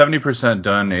developer, 70%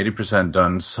 done, 80%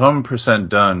 done, some percent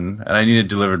done, and I need it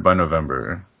delivered by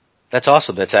November. That's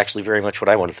awesome. That's actually very much what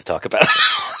I wanted to talk about.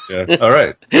 Yeah. All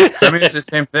right. So, it's the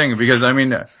same thing because,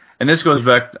 And this goes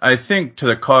back, I think, to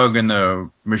the cog in the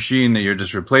machine that you're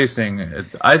just replacing.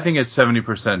 I think it's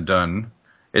 70% done.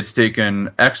 It's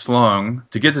taken X long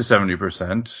to get to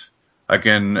 70%. I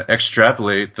can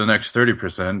extrapolate the next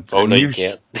 30%. Oh, no, you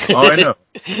can't. Oh, I know.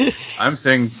 I'm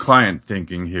saying client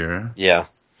thinking here. Yeah.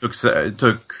 It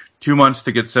took 2 months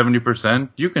to get 70%.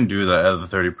 You can do that other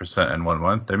 30% in 1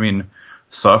 month. I mean,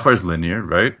 software is linear,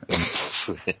 right?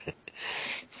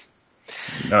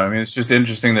 No, I mean, it's just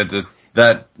interesting that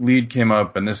that lead came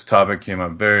up and this topic came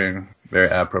up very, very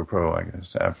apropos, I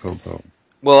guess. Apropos.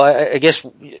 Well, I guess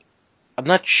I'm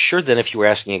not sure then if you were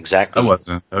asking exactly. I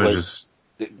wasn't. I was just.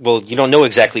 Well, you don't know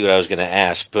exactly what I was going to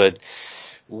ask, but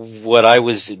what I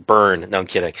was burn. No, I'm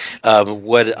kidding.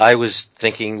 What I was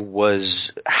thinking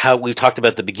was how we talked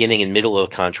about the beginning and middle of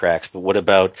contracts, but what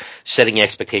about setting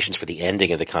expectations for the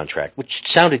ending of the contract, which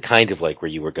sounded kind of like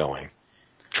where you were going,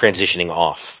 transitioning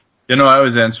off. You know, I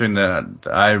was answering that.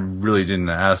 I really didn't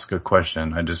ask a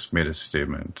question. I just made a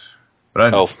statement.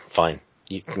 But Oh, fine.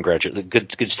 Congratulate.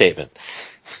 Good statement.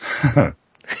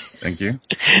 Thank you.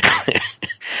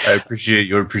 I appreciate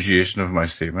your appreciation of my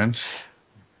statement.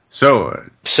 So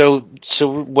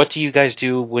what do you guys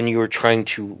do when you're trying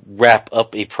to wrap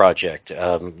up a project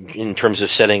in terms of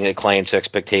setting a client's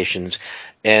expectations?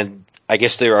 And I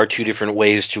guess there are two different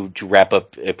ways to wrap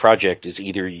up a project. Is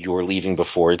either you're leaving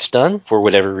before it's done for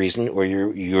whatever reason, or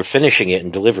you're finishing it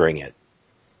and delivering it.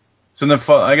 So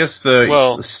I guess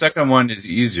the second one is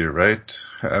easier, right?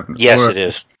 Yes, it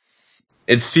is.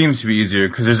 It seems to be easier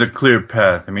because there's a clear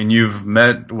path. I mean, you've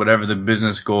met whatever the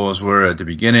business goals were at the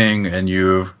beginning and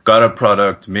you've got a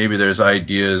product. Maybe there's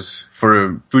ideas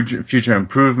for future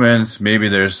improvements. Maybe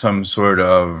there's some sort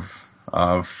of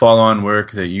follow-on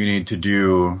work that you need to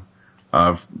do.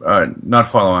 Not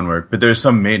follow-on work, but there's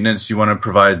some maintenance you want to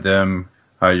provide them.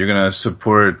 You're going to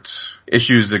support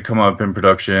issues that come up in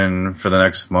production for the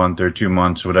next month or 2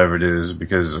 months, whatever it is,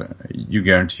 because you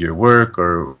guarantee your work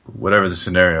or whatever the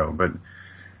scenario.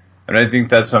 And I think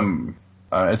that's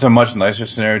it's a much nicer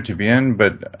scenario to be in,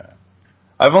 but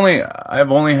I've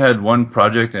only had one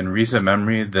project in recent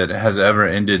memory that has ever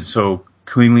ended so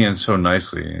cleanly and so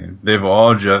nicely. They've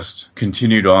all just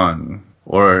continued on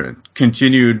or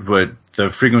continued, but the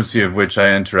frequency of which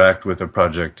I interact with a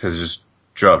project has just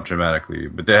dropped dramatically,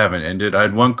 but they haven't ended. I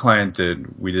had one client that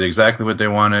we did exactly what they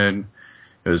wanted.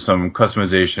 It was some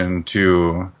customization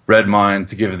to Redmine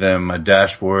to give them a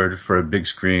dashboard for a big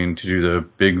screen to do the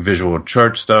big visual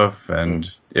chart stuff, and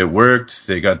it worked.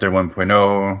 They got their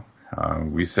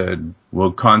 1.0. We said,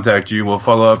 we'll contact you. We'll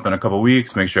follow up in a couple of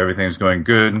weeks, make sure everything's going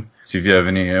good, see if you have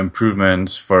any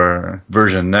improvements for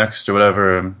version next or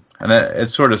whatever. And it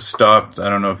sort of stopped. I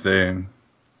don't know if they...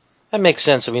 That makes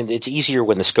sense. I mean, it's easier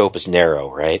when the scope is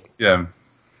narrow, right? Yeah.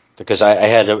 Because I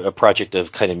had a project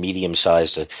of kind of medium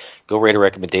size to go write a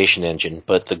recommendation engine,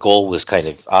 but the goal was kind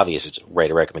of obvious. It's write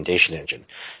a recommendation engine.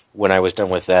 When I was done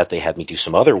with that, they had me do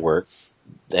some other work,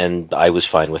 and I was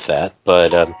fine with that.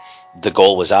 But the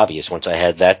goal was obvious. Once I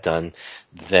had that done,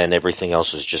 then everything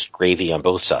else was just gravy on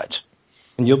both sides.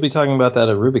 And you'll be talking about that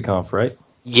at RubyConf, right?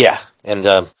 Yeah,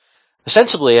 and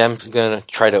ostensibly, I'm going to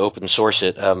try to open source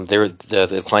it.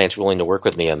 The client's willing to work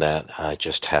with me on that. I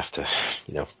just have to,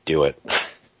 do it.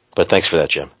 But thanks for that,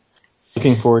 Jim.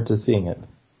 Looking forward to seeing it.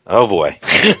 Oh boy.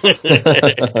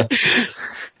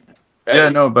 Yeah,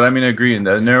 no, but I mean, agreeing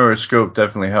that narrower scope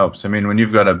definitely helps. I mean, when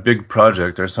you've got a big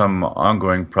project or some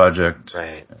ongoing project,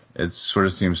 right, it sort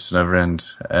of seems to never end.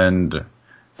 And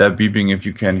that beeping, if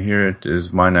you can hear it,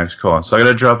 is my next call. So I got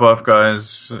to drop off,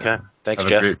 guys. Okay. Thanks, Have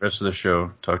Jeff. a great rest of the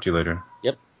show. Talk to you later.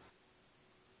 Yep.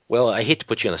 Well, I hate to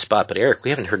put you on the spot, but Eric, we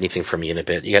haven't heard anything from you in a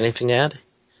bit. You got anything to add?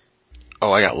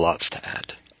 Oh, I got lots to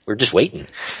add. We're just waiting.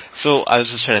 So I was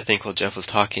just trying to think while Jeff was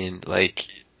talking, like,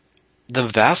 the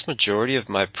vast majority of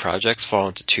my projects fall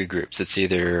into two groups. It's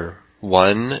either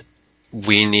one,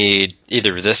 we need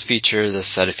either this feature, this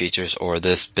set of features, or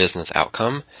this business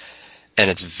outcome.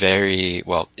 And it's very,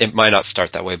 well, it might not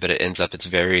start that way, but it ends up, it's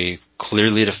very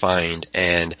clearly defined.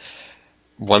 And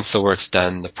once the work's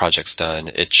done, the project's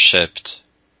done, it's shipped,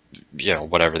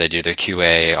 whatever they do, the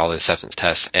QA, all the acceptance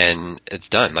tests, and it's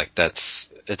done. Like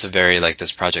it's a very, like,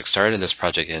 this project started, this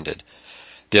project ended.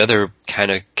 The other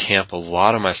kind of camp a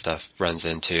lot of my stuff runs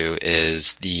into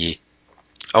is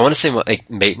I want to say like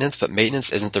maintenance, but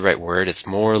maintenance isn't the right word. It's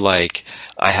more like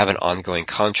I have an ongoing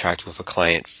contract with a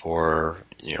client for,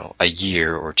 a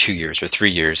year or 2 years or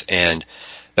 3 years, and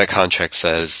that contract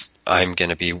says I'm going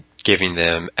to be giving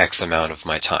them X amount of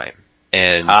my time,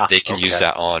 and they can use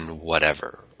that on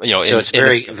whatever. So it's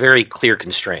very, very clear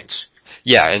constraints.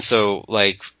 Yeah, and so,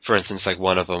 like, for instance, like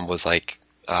one of them was like,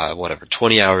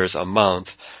 20 hours a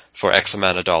month for X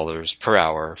amount of dollars per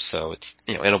hour. So it's,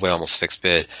 in a way almost fixed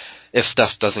bid. If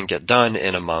stuff doesn't get done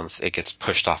in a month, it gets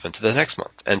pushed off into the next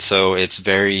month. And so it's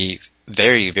very,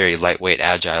 very, very lightweight,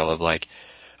 agile of like,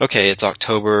 okay, it's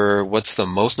October. What's the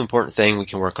most important thing we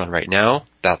can work on right now?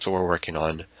 That's what we're working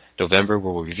on. November,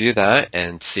 we'll review that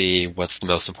and see what's the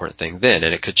most important thing then,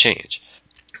 and it could change.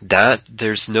 That,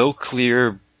 there's no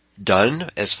clear done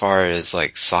as far as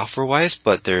like software wise,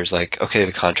 but there's like, okay,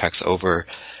 the contract's over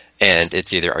and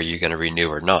it's either are you going to renew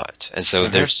or not. And so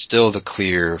there's still the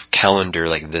clear calendar,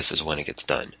 like this is when it gets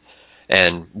done.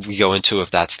 And we go into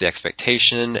if that's the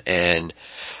expectation, and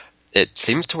it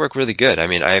seems to work really good. I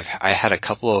mean, I had a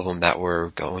couple of them that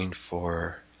were going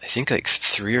for, I think like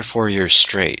 3 or 4 years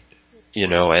straight,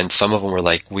 and some of them were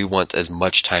like, we want as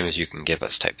much time as you can give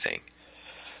us type thing.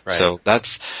 Right. So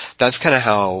that's kind of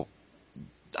how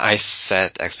I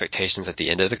set expectations at the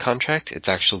end of the contract. It's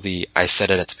actually, I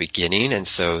set it at the beginning, and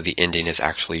so the ending is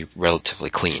actually relatively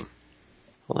clean.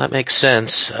 Well, that makes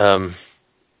sense.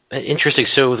 Interesting.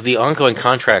 So the ongoing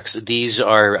contracts, these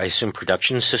are, I assume,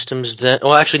 production systems that,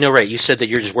 well, actually, no, right. You said that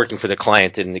you're just working for the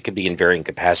client and it could be in varying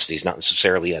capacities, not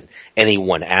necessarily on any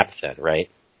one app then, right?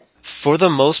 For the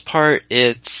most part,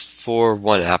 it's for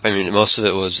one app. I mean, most of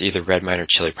it was either Redmine or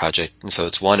Chili Project, and so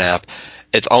it's one app.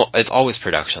 It's always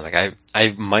production. Like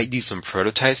I might do some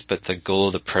prototypes, but the goal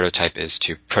of the prototype is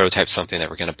to prototype something that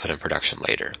we're going to put in production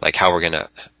later, like how we're going to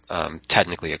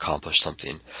technically accomplish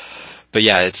something. But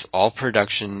yeah, it's all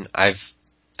production. I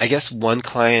guess one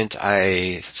client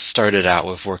I started out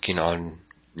with working on,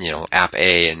 app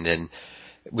A, and then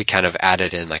we kind of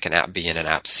added in like an app B and an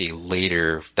app C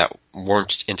later that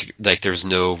weren't like there's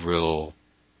no real,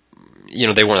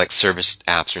 they weren't like service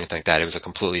apps or anything like that. It was a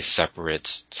completely separate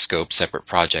scope, separate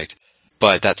project.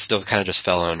 But that still kind of just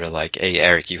fell under like, hey,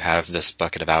 Eric, you have this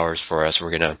bucket of hours for us.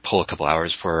 We're going to pull a couple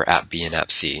hours for app B and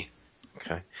app C.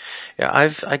 Okay. Yeah,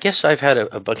 I guess I've had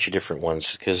a bunch of different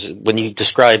ones, because when you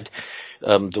described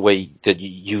the way that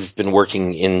you've been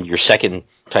working in your second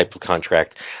type of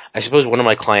contract, I suppose one of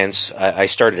my clients, I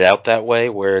started out that way,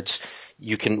 where it's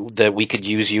we could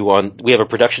use you on, we have a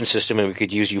production system and we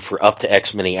could use you for up to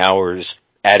X many hours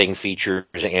adding features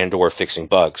and or fixing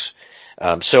bugs.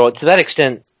 So to that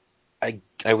extent,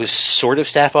 I was sort of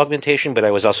staff augmentation, but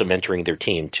I was also mentoring their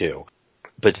team too.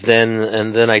 But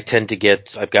then I tend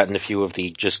to I've gotten a few of the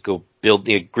just go build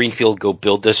the greenfield, go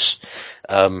build this,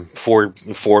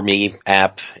 for me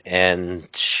app, and,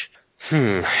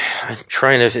 I'm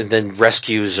trying to, and then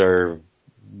rescues are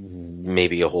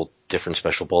maybe a whole different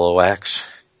special ball of wax.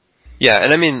 Yeah,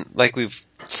 and I mean, like we've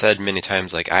said many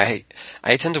times, like I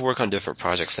tend to work on different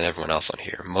projects than everyone else on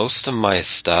here. Most of my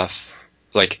stuff,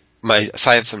 so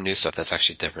I have some new stuff that's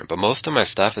actually different, but most of my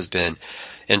stuff has been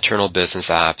internal business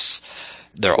apps.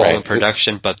 They're all in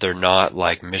production, but they're not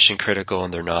like mission critical,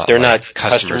 and they're not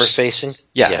customer facing.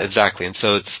 Yeah, exactly. And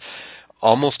so it's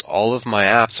almost all of my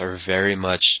apps are very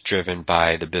much driven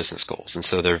by the business goals. And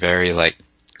so they're very like,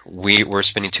 we're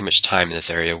spending too much time in this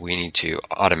area. We need to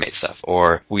automate stuff,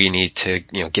 or we need to,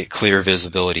 get clear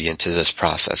visibility into this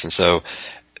process. And so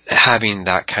having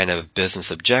that kind of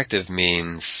business objective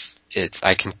means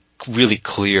I can really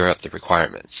clear up the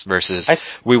requirements versus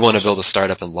we want to build a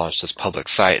startup and launch this public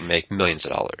site and make millions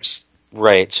of dollars.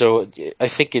 Right. So I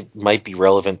think it might be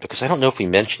relevant, because I don't know if we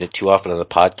mention it too often on the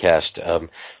podcast.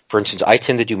 For instance, I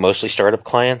tend to do mostly startup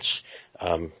clients.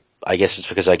 I guess it's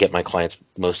because I get my clients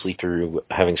mostly through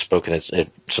having spoken at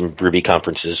some Ruby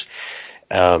conferences.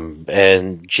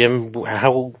 And Jim,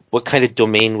 what kind of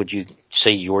domain would you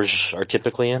say yours are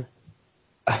typically in?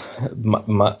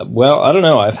 Well, I don't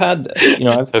know. I've had,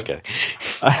 okay.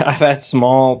 I've had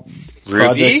small Ruby?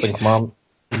 projects like mom.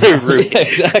 Ruby. Yeah,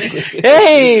 exactly.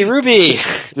 Hey, Ruby!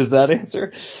 Does that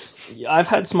answer? I've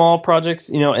had small projects,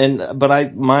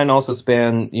 but mine also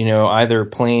span, either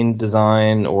plain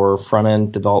design or front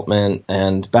end development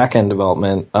and back end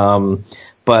development.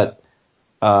 But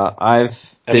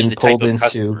I've been pulled into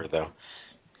customer, though.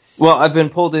 Well, I've been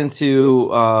pulled into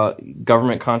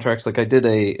government contracts. Like I did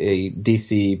a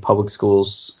DC public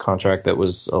schools contract that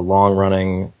was a long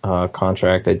running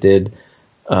contract. I did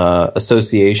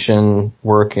association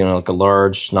work, like a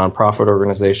large nonprofit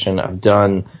organization. I've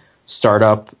done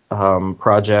startup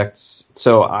projects.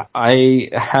 So I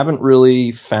haven't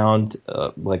really found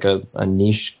like a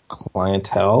niche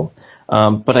clientele,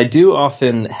 but I do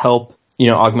often help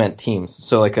augment teams.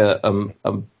 So like a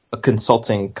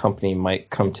consulting company might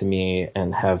come to me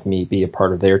and have me be a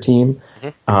part of their team,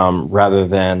 rather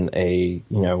than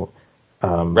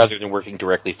rather than working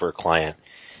directly for a client.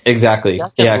 Exactly.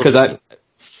 Yeah, because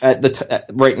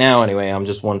right now anyway, I'm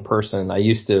just one person. I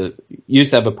used to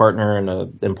have a partner and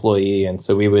an employee, and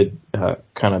so we would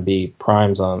kind of be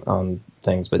primes on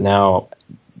things. But now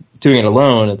doing it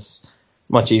alone, it's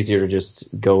much easier to just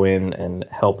go in and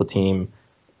help a team,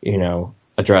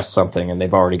 address something, and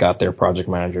they've already got their project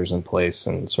managers in place,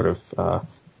 and sort of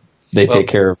they take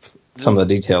care of some of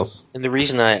the details. And the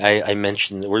reason I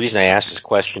mentioned, the reason I asked this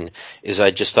question is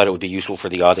I just thought it would be useful for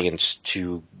the audience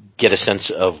to get a sense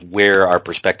of where our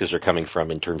perspectives are coming from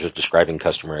in terms of describing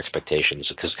customer expectations.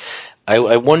 Because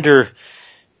I wonder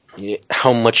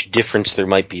how much difference there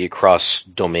might be across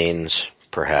domains,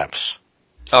 perhaps.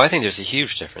 Oh, I think there's a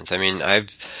huge difference. I mean,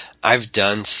 I've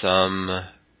done some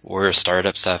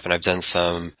startup stuff, and I've done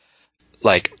some,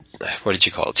 like, what did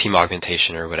you call it, team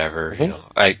augmentation or whatever.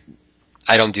 Mm-hmm.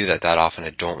 I don't do that often.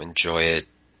 I don't enjoy it.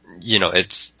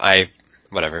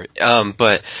 Whatever.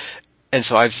 And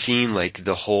so I've seen, like,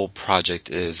 the whole project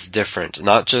is different.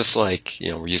 Not just, like,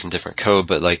 we're using different code,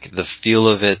 but, like, the feel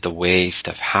of it, the way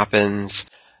stuff happens.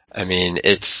 I mean,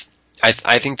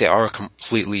 I think they are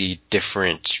completely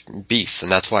different beasts,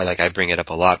 and that's why, like, I bring it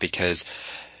up a lot, because,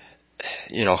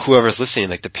 whoever's listening,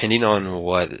 like, depending on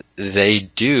what they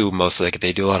do, mostly, like, if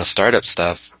they do a lot of startup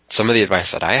stuff, some of the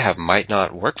advice that I have might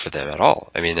not work for them at all.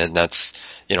 I mean, and that's,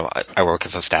 I work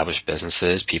with established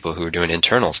businesses, people who are doing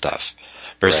internal stuff.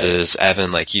 Versus right.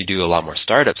 Evan, like, you do a lot more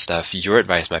startup stuff, your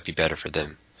advice might be better for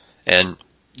them. And,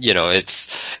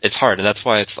 it's hard, and that's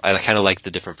why I kind of like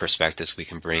the different perspectives we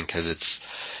can bring, because it's,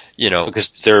 because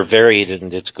they're varied,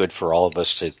 and it's good for all of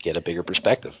us to get a bigger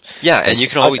perspective. Yeah, and you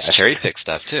can always cherry pick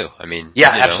stuff too. I mean, yeah,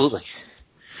 absolutely.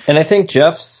 And I think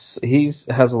Jeff's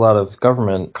has a lot of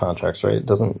government contracts, right?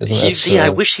 I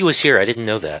wish he was here. I didn't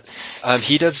know that.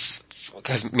 He does,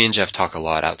 because me and Jeff talk a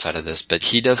lot outside of this, but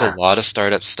he does a lot of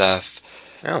startup stuff.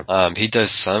 Oh. He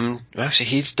does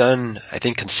he's done, I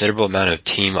think, considerable amount of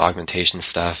team augmentation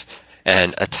stuff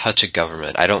and a touch of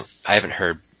government. I haven't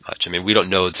heard much. I mean, we don't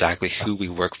know exactly who we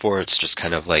work for. It's just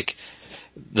kind of like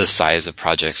the size of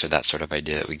projects or that sort of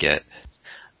idea that we get.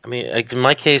 I mean, like in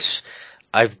my case,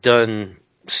 I've done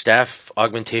staff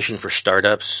augmentation for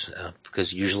startups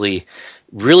because usually,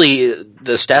 really,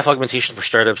 the staff augmentation for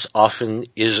startups often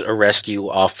is a rescue,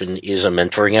 often is a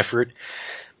mentoring effort.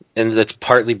 And that's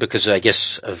partly because, I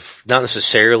guess, of not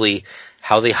necessarily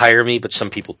how they hire me, but some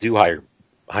people do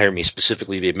hire me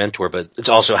specifically to be a mentor, but it's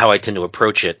also how I tend to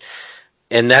approach it.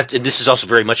 And this is also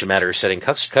very much a matter of setting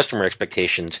customer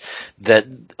expectations, that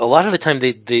a lot of the time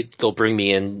they'll bring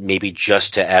me in maybe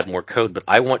just to add more code, but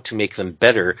I want to make them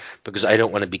better because I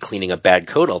don't want to be cleaning up bad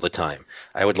code all the time.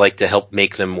 I would like to help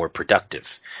make them more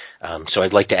productive. So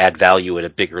I'd like to add value at a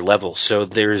bigger level. So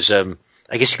there's,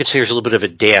 I guess you could say there's a little bit of a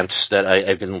dance that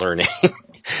I've been learning.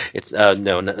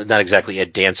 No, not exactly a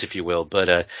dance, if you will,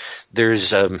 but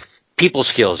there's people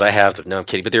skills. No, I'm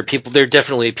kidding, but there are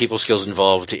definitely people skills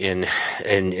involved in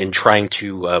trying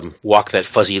to walk that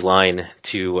fuzzy line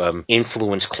to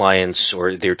influence clients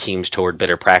or their teams toward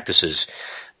better practices.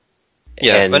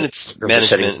 Yeah, and it's management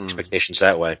setting expectations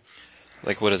that way.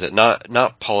 Like, what is it?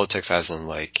 Not politics as in,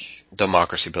 like,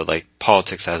 democracy, but, like,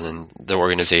 politics as in the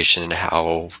organization and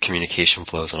how communication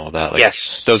flows and all that. Like,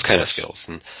 yes. Those kind of skills.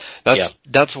 And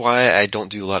that's why I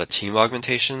don't do a lot of team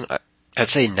augmentation. I'd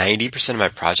say 90% of my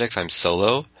projects I'm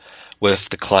solo, with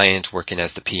the client working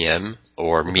as the PM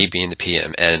or me being the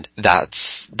PM. And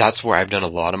that's where I've done a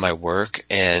lot of my work.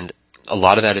 And a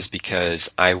lot of that is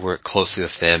because I work closely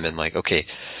with them and, like, okay,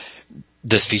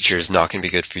 this feature is not going to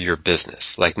be good for your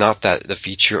business. Like, not that the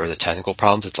feature or the technical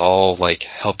problems, it's all, like,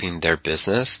 helping their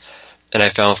business. And I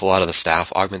found with a lot of the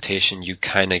staff augmentation, you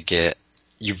kind of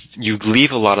you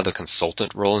leave a lot of the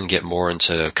consultant role and get more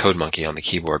into code monkey on the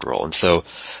keyboard role. And so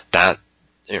that,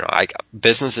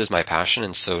 business is my passion.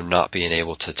 And so not being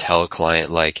able to tell a client,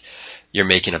 like, you're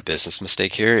making a business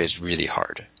mistake here is really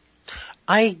hard.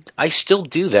 I still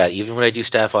do that even when I do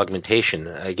staff augmentation.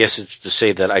 I guess it's to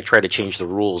say that I try to change the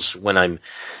rules when I'm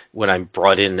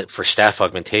brought in for staff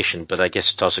augmentation, but I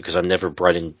guess it's also because I'm never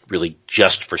brought in really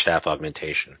just for staff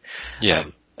augmentation. Yeah.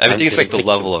 I think it's like the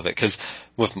level of it, because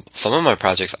with some of my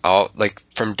projects, like,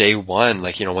 from day one,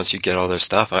 like, once you get all their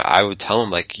stuff, I would tell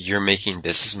them, like, you're making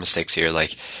business mistakes here,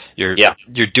 like, you're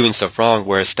doing stuff wrong,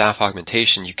 whereas staff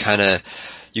augmentation, you got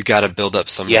to build up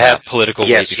some political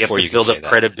weight before you can build up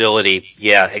credibility.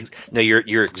 Yeah, no,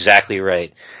 you're exactly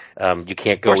right. You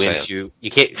can't go into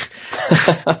you can't.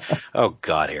 Oh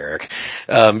God, Eric,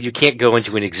 you can't go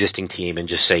into an existing team and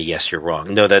just say yes, you're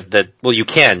wrong. No, well, you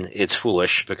can. It's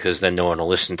foolish because then no one will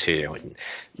listen to you.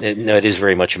 No, it is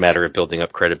very much a matter of building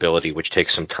up credibility, which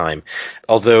takes some time.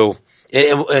 Although,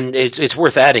 and it's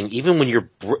worth adding, even when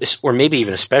or maybe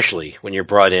even especially when you're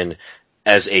brought in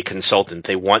as a consultant.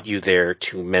 They want you there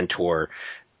to mentor,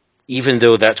 even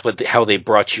though that's how they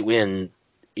brought you in.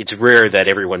 It's rare that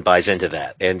everyone buys into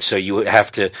that, and so you're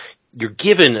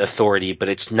given authority, but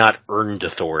it's not earned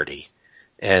authority,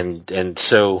 and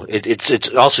so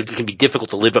it's also, it can be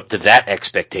difficult to live up to that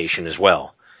expectation as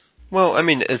well. Well, I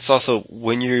mean, it's also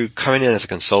when you're coming in as a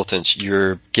consultant,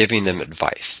 you're giving them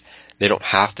advice. They don't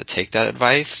have to take that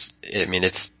advice. I mean,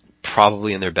 it's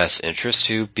probably in their best interest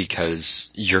to,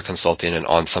 because you're consulting and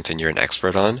on something you're an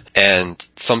expert on. And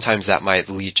sometimes that might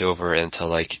leach over into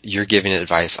like you're giving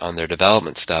advice on their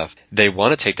development stuff. They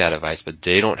want to take that advice, but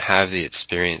they don't have the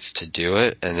experience to do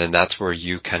it. And then that's where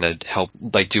you kind of help,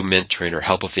 like do mentoring or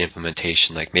help with the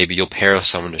implementation. Like maybe you'll pair with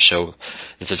someone to show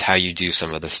this is how you do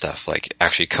some of the stuff, like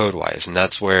actually code wise. And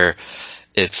that's where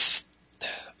it's,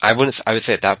 I would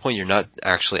say at that point, you're not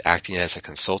actually acting as a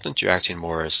consultant. You're acting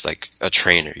more as like a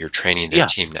trainer. You're training their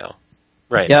team now.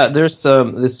 Right. Yeah, there's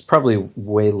this is probably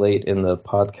way late in the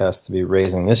podcast to be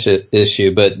raising this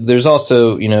issue, but there's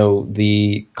also,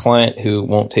 the client who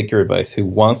won't take your advice, who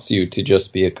wants you to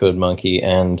just be a code monkey,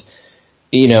 and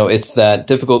it's that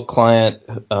difficult client.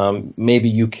 Maybe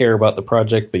you care about the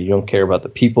project, but you don't care about the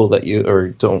people or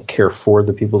don't care for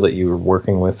the people that you're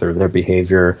working with or their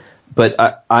behavior. But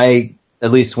I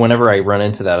at least whenever I run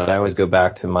into that, I always go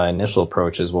back to my initial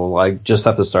approach as well. I just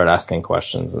have to start asking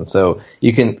questions. And so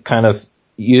you can kind of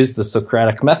use the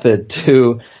Socratic method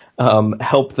to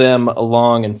help them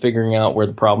along in figuring out where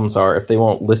the problems are. If they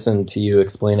won't listen to you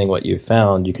explaining what you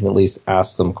found, you can at least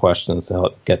ask them questions to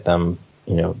help get them,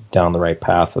 down the right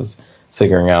path of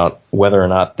figuring out whether or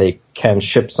not they can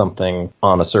ship something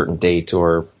on a certain date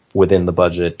or within the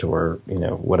budget or,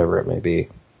 whatever it may be.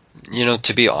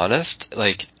 To be honest,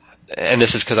 like, and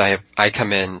this is because I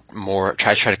come in more,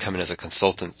 try to come in as a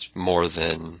consultant more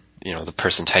than, the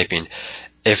person typing.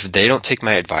 If they don't take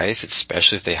my advice,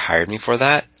 especially if they hired me for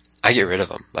that, I get rid of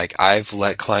them. Like, I've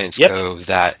let clients go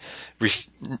that,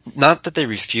 not that they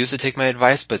refuse to take my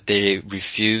advice, but they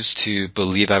refuse to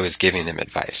believe I was giving them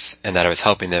advice and that I was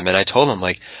helping them. And I told them,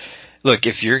 like, look,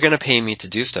 if you're going to pay me to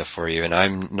do stuff for you and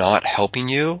I'm not helping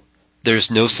you,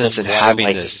 there's no sense in having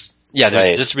this. Yeah,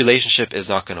 this relationship is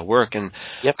not going to work. And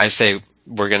I say,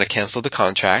 we're going to cancel the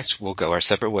contract. We'll go our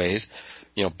separate ways.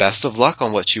 Best of luck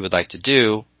on what you would like to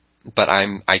do, but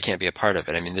I can't be a part of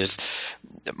it. I mean,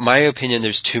 my opinion,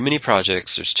 there's too many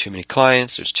projects, there's too many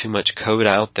clients, there's too much code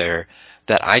out there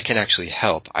that I can actually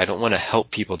help. I don't want to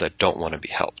help people that don't want to be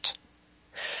helped.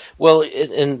 Well,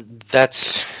 and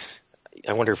that's,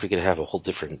 I wonder if we could have a whole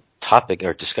different topic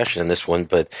or discussion on this one,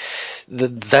 but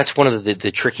that's one of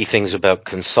the tricky things about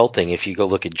consulting. If you go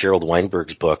look at Gerald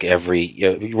Weinberg's book,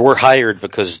 we're hired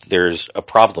because there's a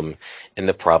problem, and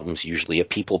the problem's usually a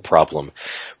people problem.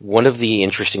 One of the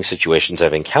interesting situations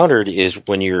I've encountered is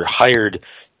when you're hired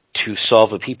to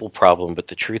solve a people problem, but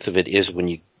the truth of it is when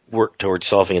you work towards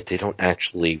solving it, they don't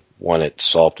actually want it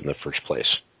solved in the first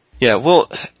place. Yeah, well,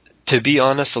 to be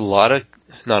honest, not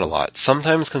a lot.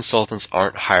 Sometimes consultants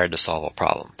aren't hired to solve a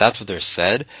problem. That's what they're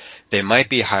said. They might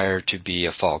be hired to be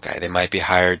a fall guy. They might be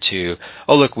hired to,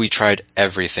 oh look, we tried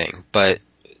everything. But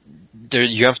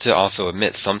you have to also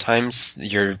admit sometimes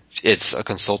it's a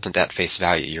consultant at face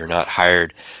value. You're not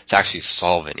hired to actually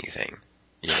solve anything.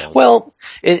 Well,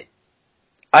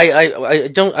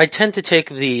 I tend to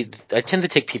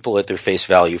take people at their face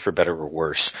value, for better or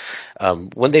worse.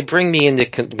 When they bring me in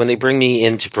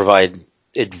to provide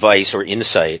advice or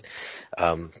insight,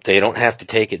 they don't have to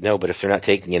take it. No, but if they're not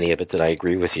taking any of it, then I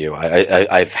agree with you.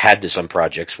 I've had this on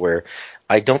projects where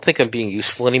I don't think I'm being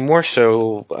useful anymore,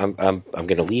 so I'm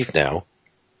going to leave now.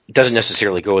 It doesn't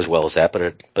necessarily go as well as that,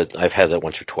 but I've had that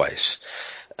once or twice.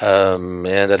 And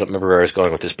I don't remember where I was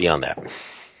going with this beyond that.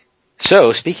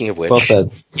 So, speaking of which, well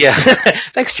said. Yeah,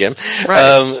 thanks, Jim.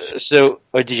 Right.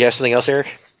 Did you have something else,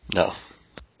 Eric? No.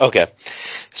 Okay.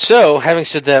 So, having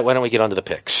said that, why don't we get on to the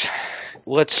picks?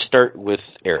 Let's start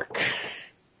with Eric.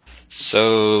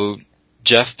 So,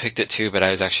 Jeff picked it too, but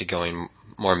I was actually going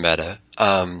more meta.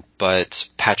 But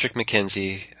Patrick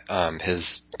McKenzie,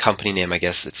 his company name, I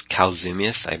guess it's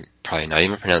Calzumius. I'm probably not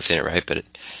even pronouncing it right, but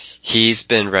he's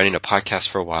been running a podcast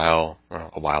for a while,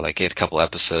 like a couple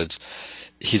episodes.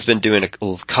 He's been doing a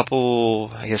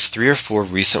couple, I guess 3 or 4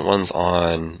 recent ones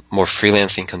on more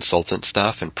freelancing consultant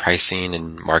stuff and pricing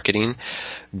and marketing.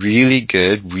 Really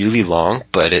good, really long,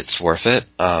 but it's worth it.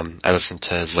 I listened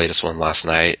to his latest one last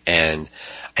night, and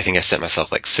I think I sent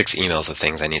myself like 6 emails of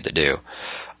things I need to do.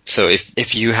 So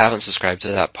if you haven't subscribed to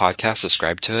that podcast,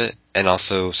 subscribe to it, and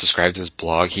also subscribe to his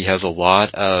blog. He has a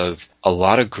lot of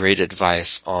great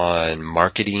advice on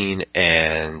marketing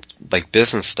and like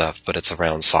business stuff, but it's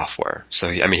around software. So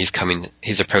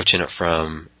he's approaching it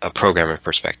from a programmer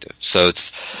perspective. So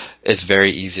it's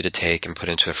very easy to take and put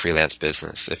into a freelance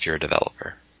business if you're a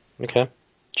developer. Okay.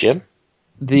 Jim?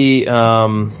 The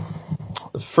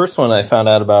first one I found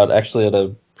out about actually at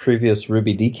a previous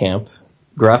Ruby D camp,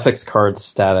 graphics card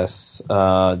status.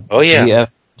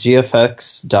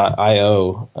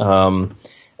 GFX.io.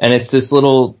 And it's this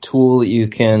little tool that you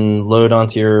can load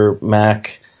onto your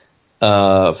Mac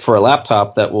for a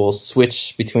laptop that will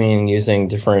switch between using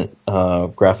different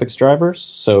graphics drivers.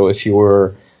 So if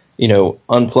you're,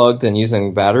 unplugged and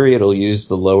using battery, it'll use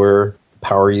the lower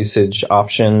power usage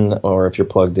option, or if you're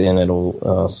plugged in,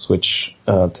 it'll switch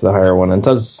to the higher one. And it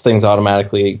does things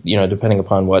automatically, depending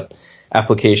upon what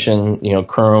application.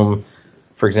 Chrome,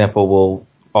 for example, will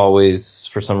always,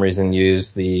 for some reason,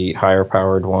 use the higher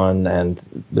powered one,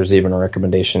 and there's even a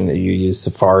recommendation that you use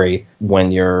Safari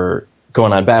when you're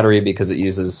going on battery because it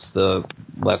uses the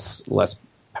less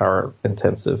power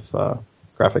intensive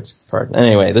graphics card.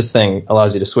 Anyway, this thing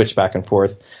allows you to switch back and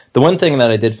forth. The one thing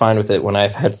that I did find with it when I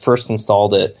had first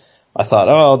installed it, I thought,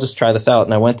 I'll just try this out.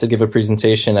 And I went to give a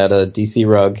presentation at a DC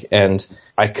Rug, and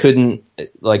I couldn't,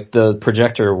 the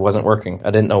projector wasn't working.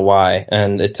 I didn't know why.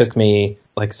 And it took me,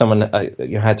 someone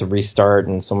had to restart,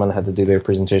 and someone had to do their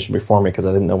presentation before me because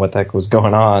I didn't know what the heck was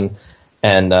going on.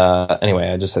 And anyway,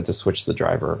 I just had to switch the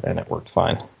driver, and it worked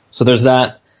fine. So there's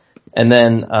that. And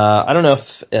then I don't know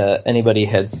if anybody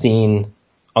had seen,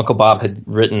 Uncle Bob had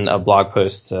written a blog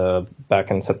post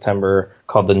back in September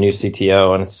called The New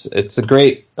CTO, and it's a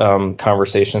great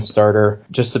conversation starter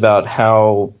just about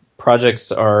how projects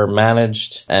are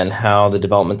managed and how the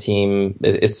development team,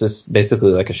 it's just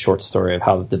basically like a short story of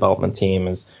how the development team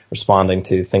is responding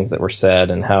to things that were said,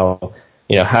 and how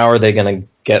are they going to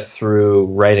get through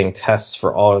writing tests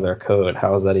for all of their code?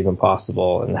 How is that even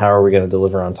possible? And how are we going to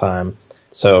deliver on time?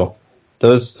 So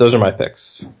those are my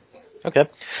picks. Okay.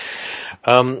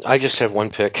 I just have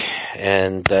one pick,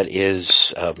 and that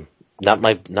is not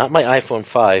my iPhone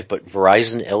 5, but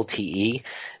Verizon LTE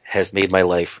has made my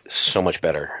life so much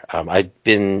better. I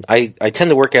tend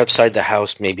to work outside the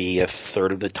house maybe a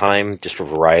third of the time, just for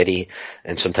variety,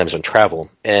 and sometimes on travel.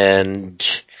 And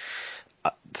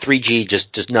 3G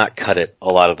just does not cut it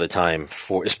a lot of the time,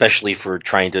 especially for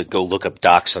trying to go look up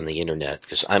docs on the internet,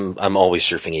 because I'm always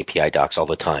surfing API docs all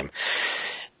the time.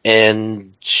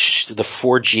 And the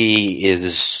 4G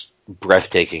is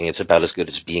breathtaking. It's about as good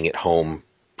as being at home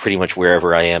pretty much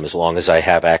wherever I am, as long as I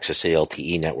have access to the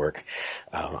LTE network.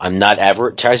 I'm not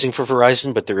advertising for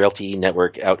Verizon, but their LTE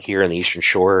network out here on the Eastern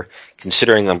Shore,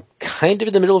 considering I'm kind of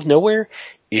in the middle of nowhere,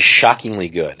 is shockingly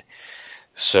good.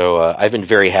 So I've been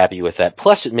very happy with that.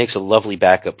 Plus, it makes a lovely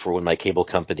backup for when my cable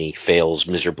company fails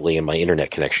miserably and my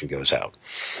internet connection goes out.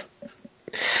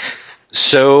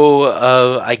 So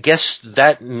I guess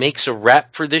that makes a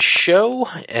wrap for this show.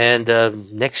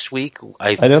 And next week,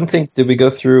 I don't think, did we go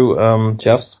through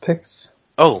Jeff's picks?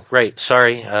 Oh, right.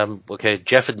 Sorry. Okay.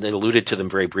 Jeff had alluded to them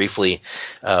very briefly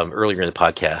earlier in the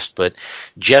podcast, but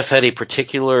Jeff had a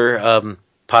particular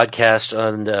podcast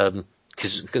on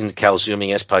Cal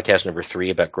Zooming-esque podcast number 3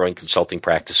 about growing consulting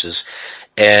practices,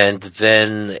 and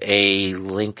then a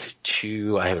link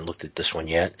to, I haven't looked at this one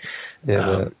yet,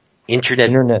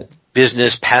 Internet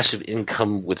Business Passive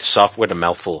Income with Software. A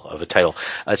mouthful of a title.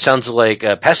 It sounds like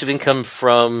passive income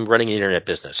from running an internet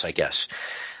business, I guess.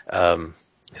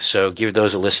 So give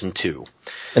those a listen too.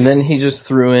 And then he just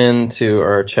threw into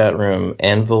our chat room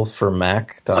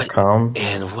anvilformac.com.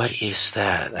 And what is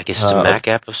that? I guess it's a Mac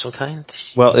app of some kind?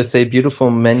 Well, it's a beautiful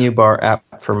menu bar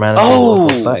app for managing local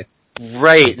sites.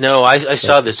 Right. No, I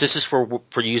saw this. This is for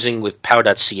using with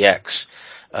pow.cx.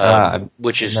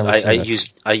 Which is,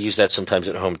 I use that sometimes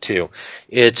at home too.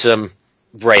 It's,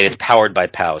 right, it's powered by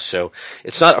POW. So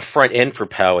it's not a front end for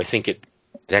POW. I think it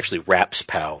actually wraps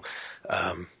POW.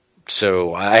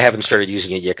 So I haven't started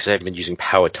using it yet because I haven't been using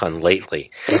POW a ton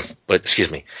lately. But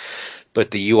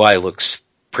the UI looks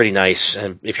pretty nice.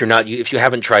 And if you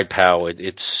haven't tried POW,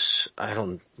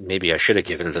 maybe I should have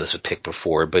given this a pick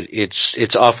before, but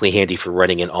it's awfully handy for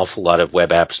running an awful lot of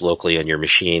web apps locally on your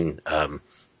machine,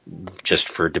 just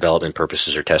for development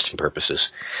purposes or testing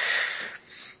purposes.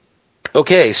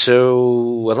 Okay,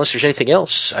 so unless there's anything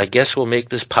else, I guess we'll make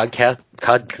this podcast,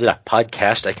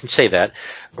 I can say that,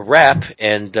 a wrap,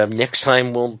 and next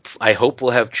time I hope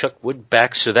we'll have Chuck Wood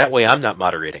back, so that way I'm not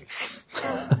moderating.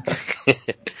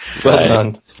 Well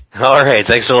done. All right,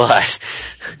 thanks a lot.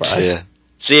 Bye.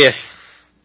 See ya.